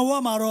ဘဝ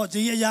မှာတော့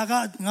ဒီအရာက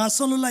ငါ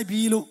ဆွတ်လွတ်လိုက်ပြီ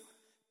လို့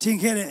ထင်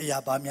ခဲ့တဲ့အရာ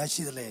ဘာများ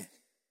ရှိသလဲ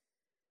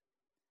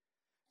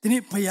ဒီ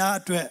နေ့ဘုရား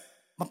အတွက်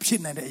မဖြ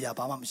စ်နိုင်တဲ့အရာ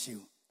ဘာမှမရှိ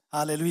ဘူးဟာ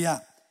လေလုယာ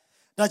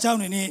ဒါကြောင့်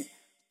ဒီနေ့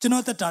ကျွန်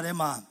တော်သက်တာထဲ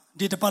မှာ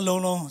ဒီတစ်ပတ်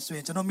လုံးဆိုရ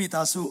င်ကျွန်တော်မိ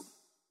သားစု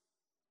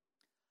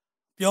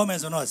ပြောမယ်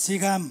ဆိုတော့စီ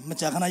ကံမ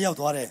ကြာခဏရောက်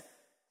သွားတယ်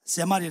ဆ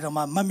ရာမတွေတော့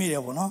မှမှတ်မိတ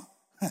ယ်ပေါ့နော်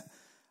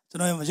ကျွန်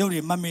တော်ရုပ်တွေ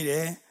မှတ်မိတ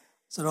ယ်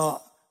ဆိုတော့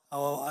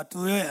သူ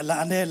ရဲ့လ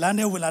မ်း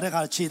ထဲဝင်လာတဲ့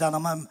ခါခြေတန်း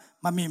တော့မှ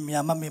တ်မိမ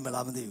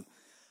လားမသိဘူး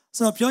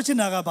ဆိုတော့ပြောချင်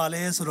တာကဘာ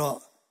လဲဆိုတော့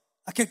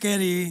အခက်အခဲ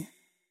တွေ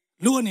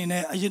လူအနေ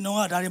နဲ့အရင်တော့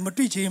ဒါတွေမ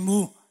တွေ့ချင်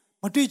ဘူး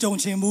မတွေ့ကြုံ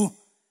ချင်ဘူး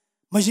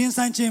မရင်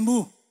ဆိုင်ချင်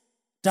ဘူး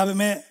ဒါပေ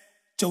မဲ့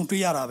ကြုံ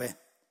တွေ့ရတာပဲ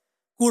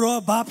ကိုတော့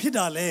ဘာဖြစ်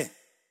တာလဲ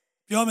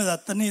ပြောမယ်ဆို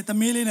သ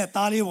မီးလေးနဲ့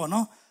သားလေးပေါ့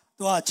နော်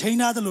သူကချိန်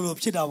ထားတယ်လို့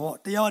ဖြစ်တာပေါ့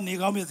တယောက်နေ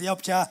ကောင်းပြီတယောက်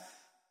ဖြား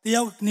တ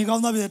ယောက်နေကော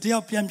င်းသွားပြီတယော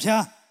က်ပြန်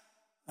ဖြား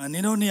န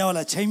င်တို့နေရောက်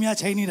လာချိန်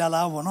နေတာ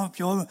လားပေါ့နော်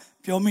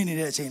ပြောမိနေ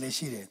တဲ့အချိန်လေး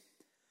ရှိတယ်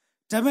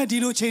ဒါပေမဲ့ဒီ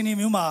လိုချိန်နေ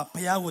မျိုးမှာ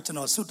ဘုရားကိုကျွန်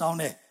တော်ဆုတောင်း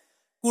တယ်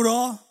ကို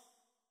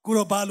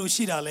တော့ဘာလို့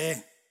ရှိတာလဲ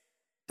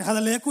တခါတ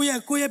လေကို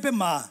ရဲ့ဘက်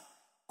မှာ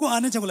ကို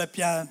အားနဲ့ချက်ကိုလည်း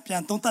ပြ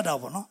န်သုံးသပ်တာ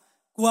ပေါ့နော်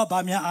ကိုကဘာ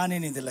များအားနေ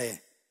နေတယ်လဲ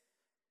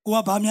ကိုက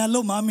ဘာများ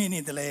လုံမမိနေ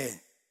တယ်လဲ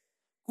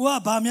ကိုက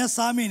ဘာများ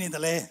စားမိနေတ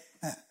ယ်လဲ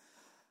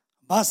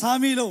ဘာစား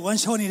မိလို့ဝန်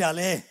ချောနေတာ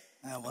လဲ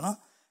ပေါ့နော်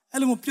အဲ့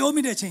လိုမျိုးပြော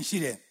မိတဲ့အချိန်ရှိ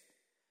တယ်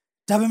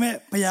ဒါပေမဲ့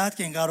ဘုရားခ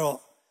င်ကတော့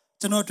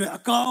ကျွန်တော်တို့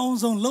အကောင်း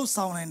ဆုံးလှုပ်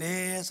ဆောင်နိုင်တ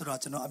ယ်ဆိုတော့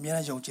ကျွန်တော်အမြဲတ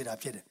မ်းယုံကြည်တာ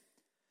ဖြစ်တယ်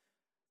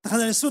တခါ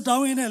တလေဆွတ်တော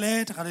င်းရင်းနဲ့လ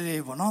ည်းတခါတလေ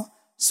ပေါ့နော်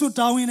ဆွတ်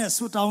တောင်းရင်းနဲ့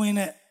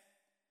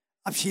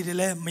အဖြေတွေ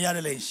လည်းမရ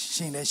တဲ့လေ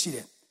ရှင်လည်းရှိတ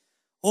ယ်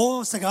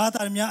စကား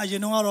သားများအရ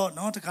င်တော့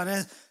နော်တခါတ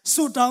ည်း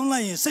ဆွတ်တောင်းလို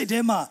က်ရင်စိတ်ထဲ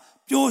မှာ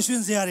ပျော်ရွှ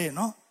င်စရာတွေ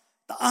နော်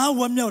တအား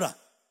ဝမ်းမြောက်တာဒါ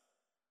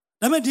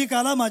ပေမဲ့ဒီကာ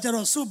လမှာကျ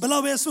တော့ဘယ်လော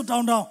က်ပဲဆွတ်တော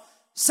င်း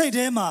စိတ်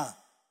ထဲမှာ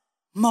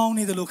မောင်း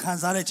နေတယ်လို့ခံ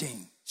စားတဲ့ချိန်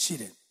ရှိ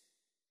တယ်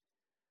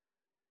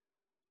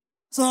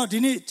ဆိုတော့ဒီ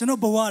နေ့ကျွန်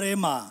တော်ဘဝထဲ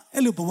မှာ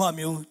အဲ့လိုဘဝ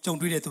မျိုးကြုံ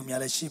တွေ့တဲ့သူ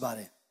များလည်းရှိပါတ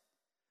ယ်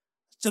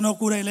ကျွန်တော်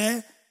ကိုယ်တိုင်လည်း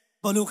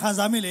ဘယ်လိုခံ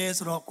စားမိလဲ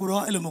ဆိုတော့ကို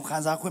တော့အဲ့လိုမျိုးခံ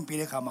စားခွင့်ပေး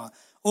တဲ့အခါမှာ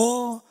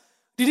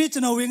ဒီနေ့ကျွ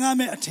န်တော်ဝင်ငါ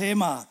မဲ့အထဲ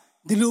မှာ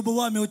ဒီလိုဘဝ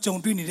မျိုးကြုံ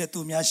တွေ့နေတဲ့သူ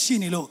များရှိ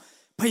နေလို့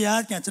ဖခ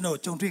င်ကကျွန်တော်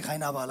ကြုံတွေ့ခို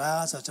င်းတာပါ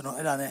လားဆိုတော့ကျွန်တော်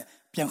အဲ့ဒါနဲ့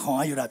ပြန်ခေါ်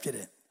အပ်ယူတာဖြစ်တ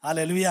ယ်ဟာ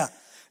လေလုယာ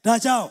ဒါ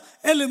ကြောင့်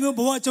အဲ့လိုမျိုးဘ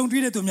ဝကြုံ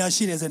တွေ့တဲ့သူများ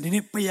ရှိတယ်ဆိုရင်ဒီ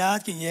နေ့ဘုရား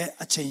ခင်ရဲ့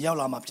အချိန်ရောက်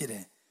လာမှာဖြစ်တ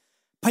ယ်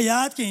ဘု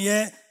ရားခင်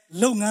ရဲ့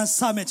လုပ်ငန်းစ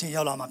မဲ့ချိန်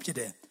ရောက်လာမှာဖြစ်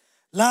တယ်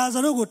လာဇ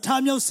ရုကို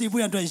ထားမြောက်စေ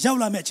ဖို့အတွက်ရောက်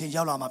လာမဲ့ချိန်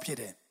ရောက်လာမှာဖြစ်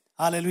တယ်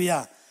ဟာလေလုယာ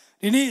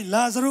ဒီနေ့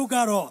လာဇရုက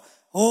တော့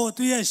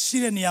သူရဲ့ရှိ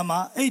တဲ့နေရာမှာ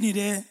အိတ်နေ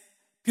တယ်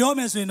ပြောမ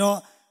ယ်ဆိုရင်တော့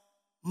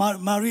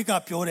မာရိက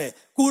ပြောတယ်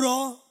ကို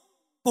တော့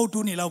ပုတ်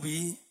တူးနေလောက်ပြီ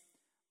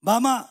ဘာ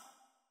မှ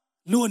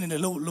လို့အနေ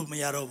နဲ့လို့မ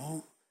ရတော့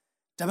ဘူး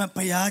ဒါပေမဲ့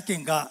ဘုရားခ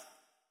င်က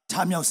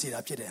ထားမြောက်စေတာ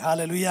ဖြစ်တယ်ဟာ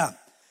လေလုယာ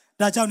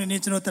ဒါကြောင့်ဒီ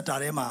နေ့ကျွန်တော်တက်တာ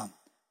ထဲမှာ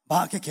ဘာ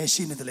အခက်အခဲ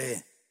ရှိနေတယ်လဲ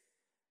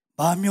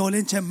ဘာမျောလ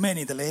င်းချက်မဲ့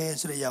နေတယ်လဲ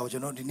ဆိုတဲ့အရာကိုကျွ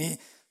န်တော်ဒီနေ့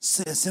စ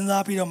ဉ်း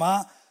စားပြီးတော့မှ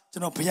ကျွ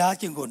န်တော်ဘုရား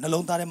ခင်ကိုနှ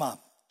လုံးသားထဲမှာ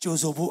ကြို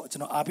ဆိုဖို့ကျွ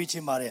န်တော်အားပေးခြ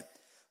င်းပါတယ်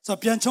ဆိုတော့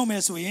ပြန်ချုံမ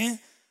ယ်ဆိုရင်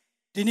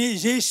ဒီနေ့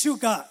ယေရှု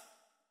က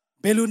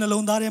ဘယ်လိုနှ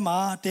လုံးသားထဲမှာ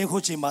တဲ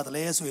ခိုးခြင်းပါတယ်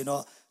လဲဆိုရင်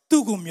တော့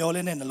သူ့ကိုမျောလ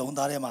င်းတဲ့နှလုံး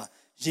သားထဲမှာ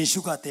ယေရှု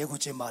ကတဲ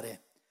ခိုးခြင်းပါတယ်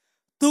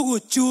သူ့ကို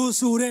ကြို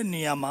ဆိုတဲ့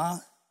နေရာမှာ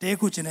တဲ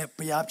ခိုးခြင်းနဲ့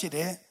ဘုရားဖြစ်တ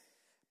ယ်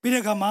ပြီး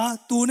တဲ့အခါမှာ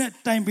သူနဲ့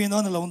တိုင်ပင်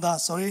သောနှလုံးသား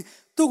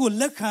သူ့ကို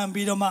လက်ခံ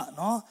ပြီးတော့မှ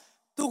နော်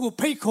သူ့ကို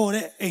ဖိတ်ခေါ်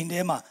တဲ့အိမ်ထဲ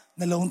မှာ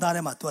နှလုံးသား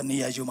ထဲမှာသူကနေ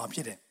ရာယူမှာဖြ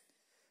စ်တယ်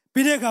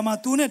ပြီးတဲ့အခါမှာ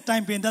သူနဲ့တို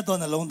င်ပင်တတ်သော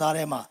နှလုံးသား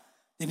ထဲမှာ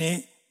ဒီနေ့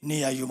နေ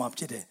ရာယူမှာ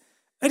ဖြစ်တယ်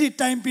အဲ့ဒီ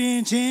တိုင်ပင်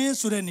ခြင်း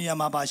ဆိုတဲ့နေရာ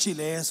မှာပါရှိ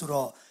လဲဆို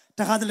တော့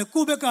တခါတလေ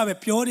ကိုယ့်ဘက်ကပဲ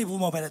ပြောနေ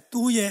ဖို့မဟုတ်ပဲ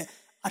သူ့ရဲ့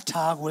အ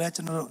ထာကိုလည်း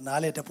ကျွန်တော်တို့နား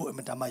လည်တတ်ဖို့အင်မ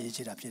တန်မှရည်ချ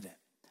တာဖြစ်တယ်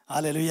ဟာ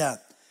လေလုယာ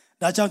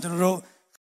ဒါကြောင့်ကျွန်တော်တို့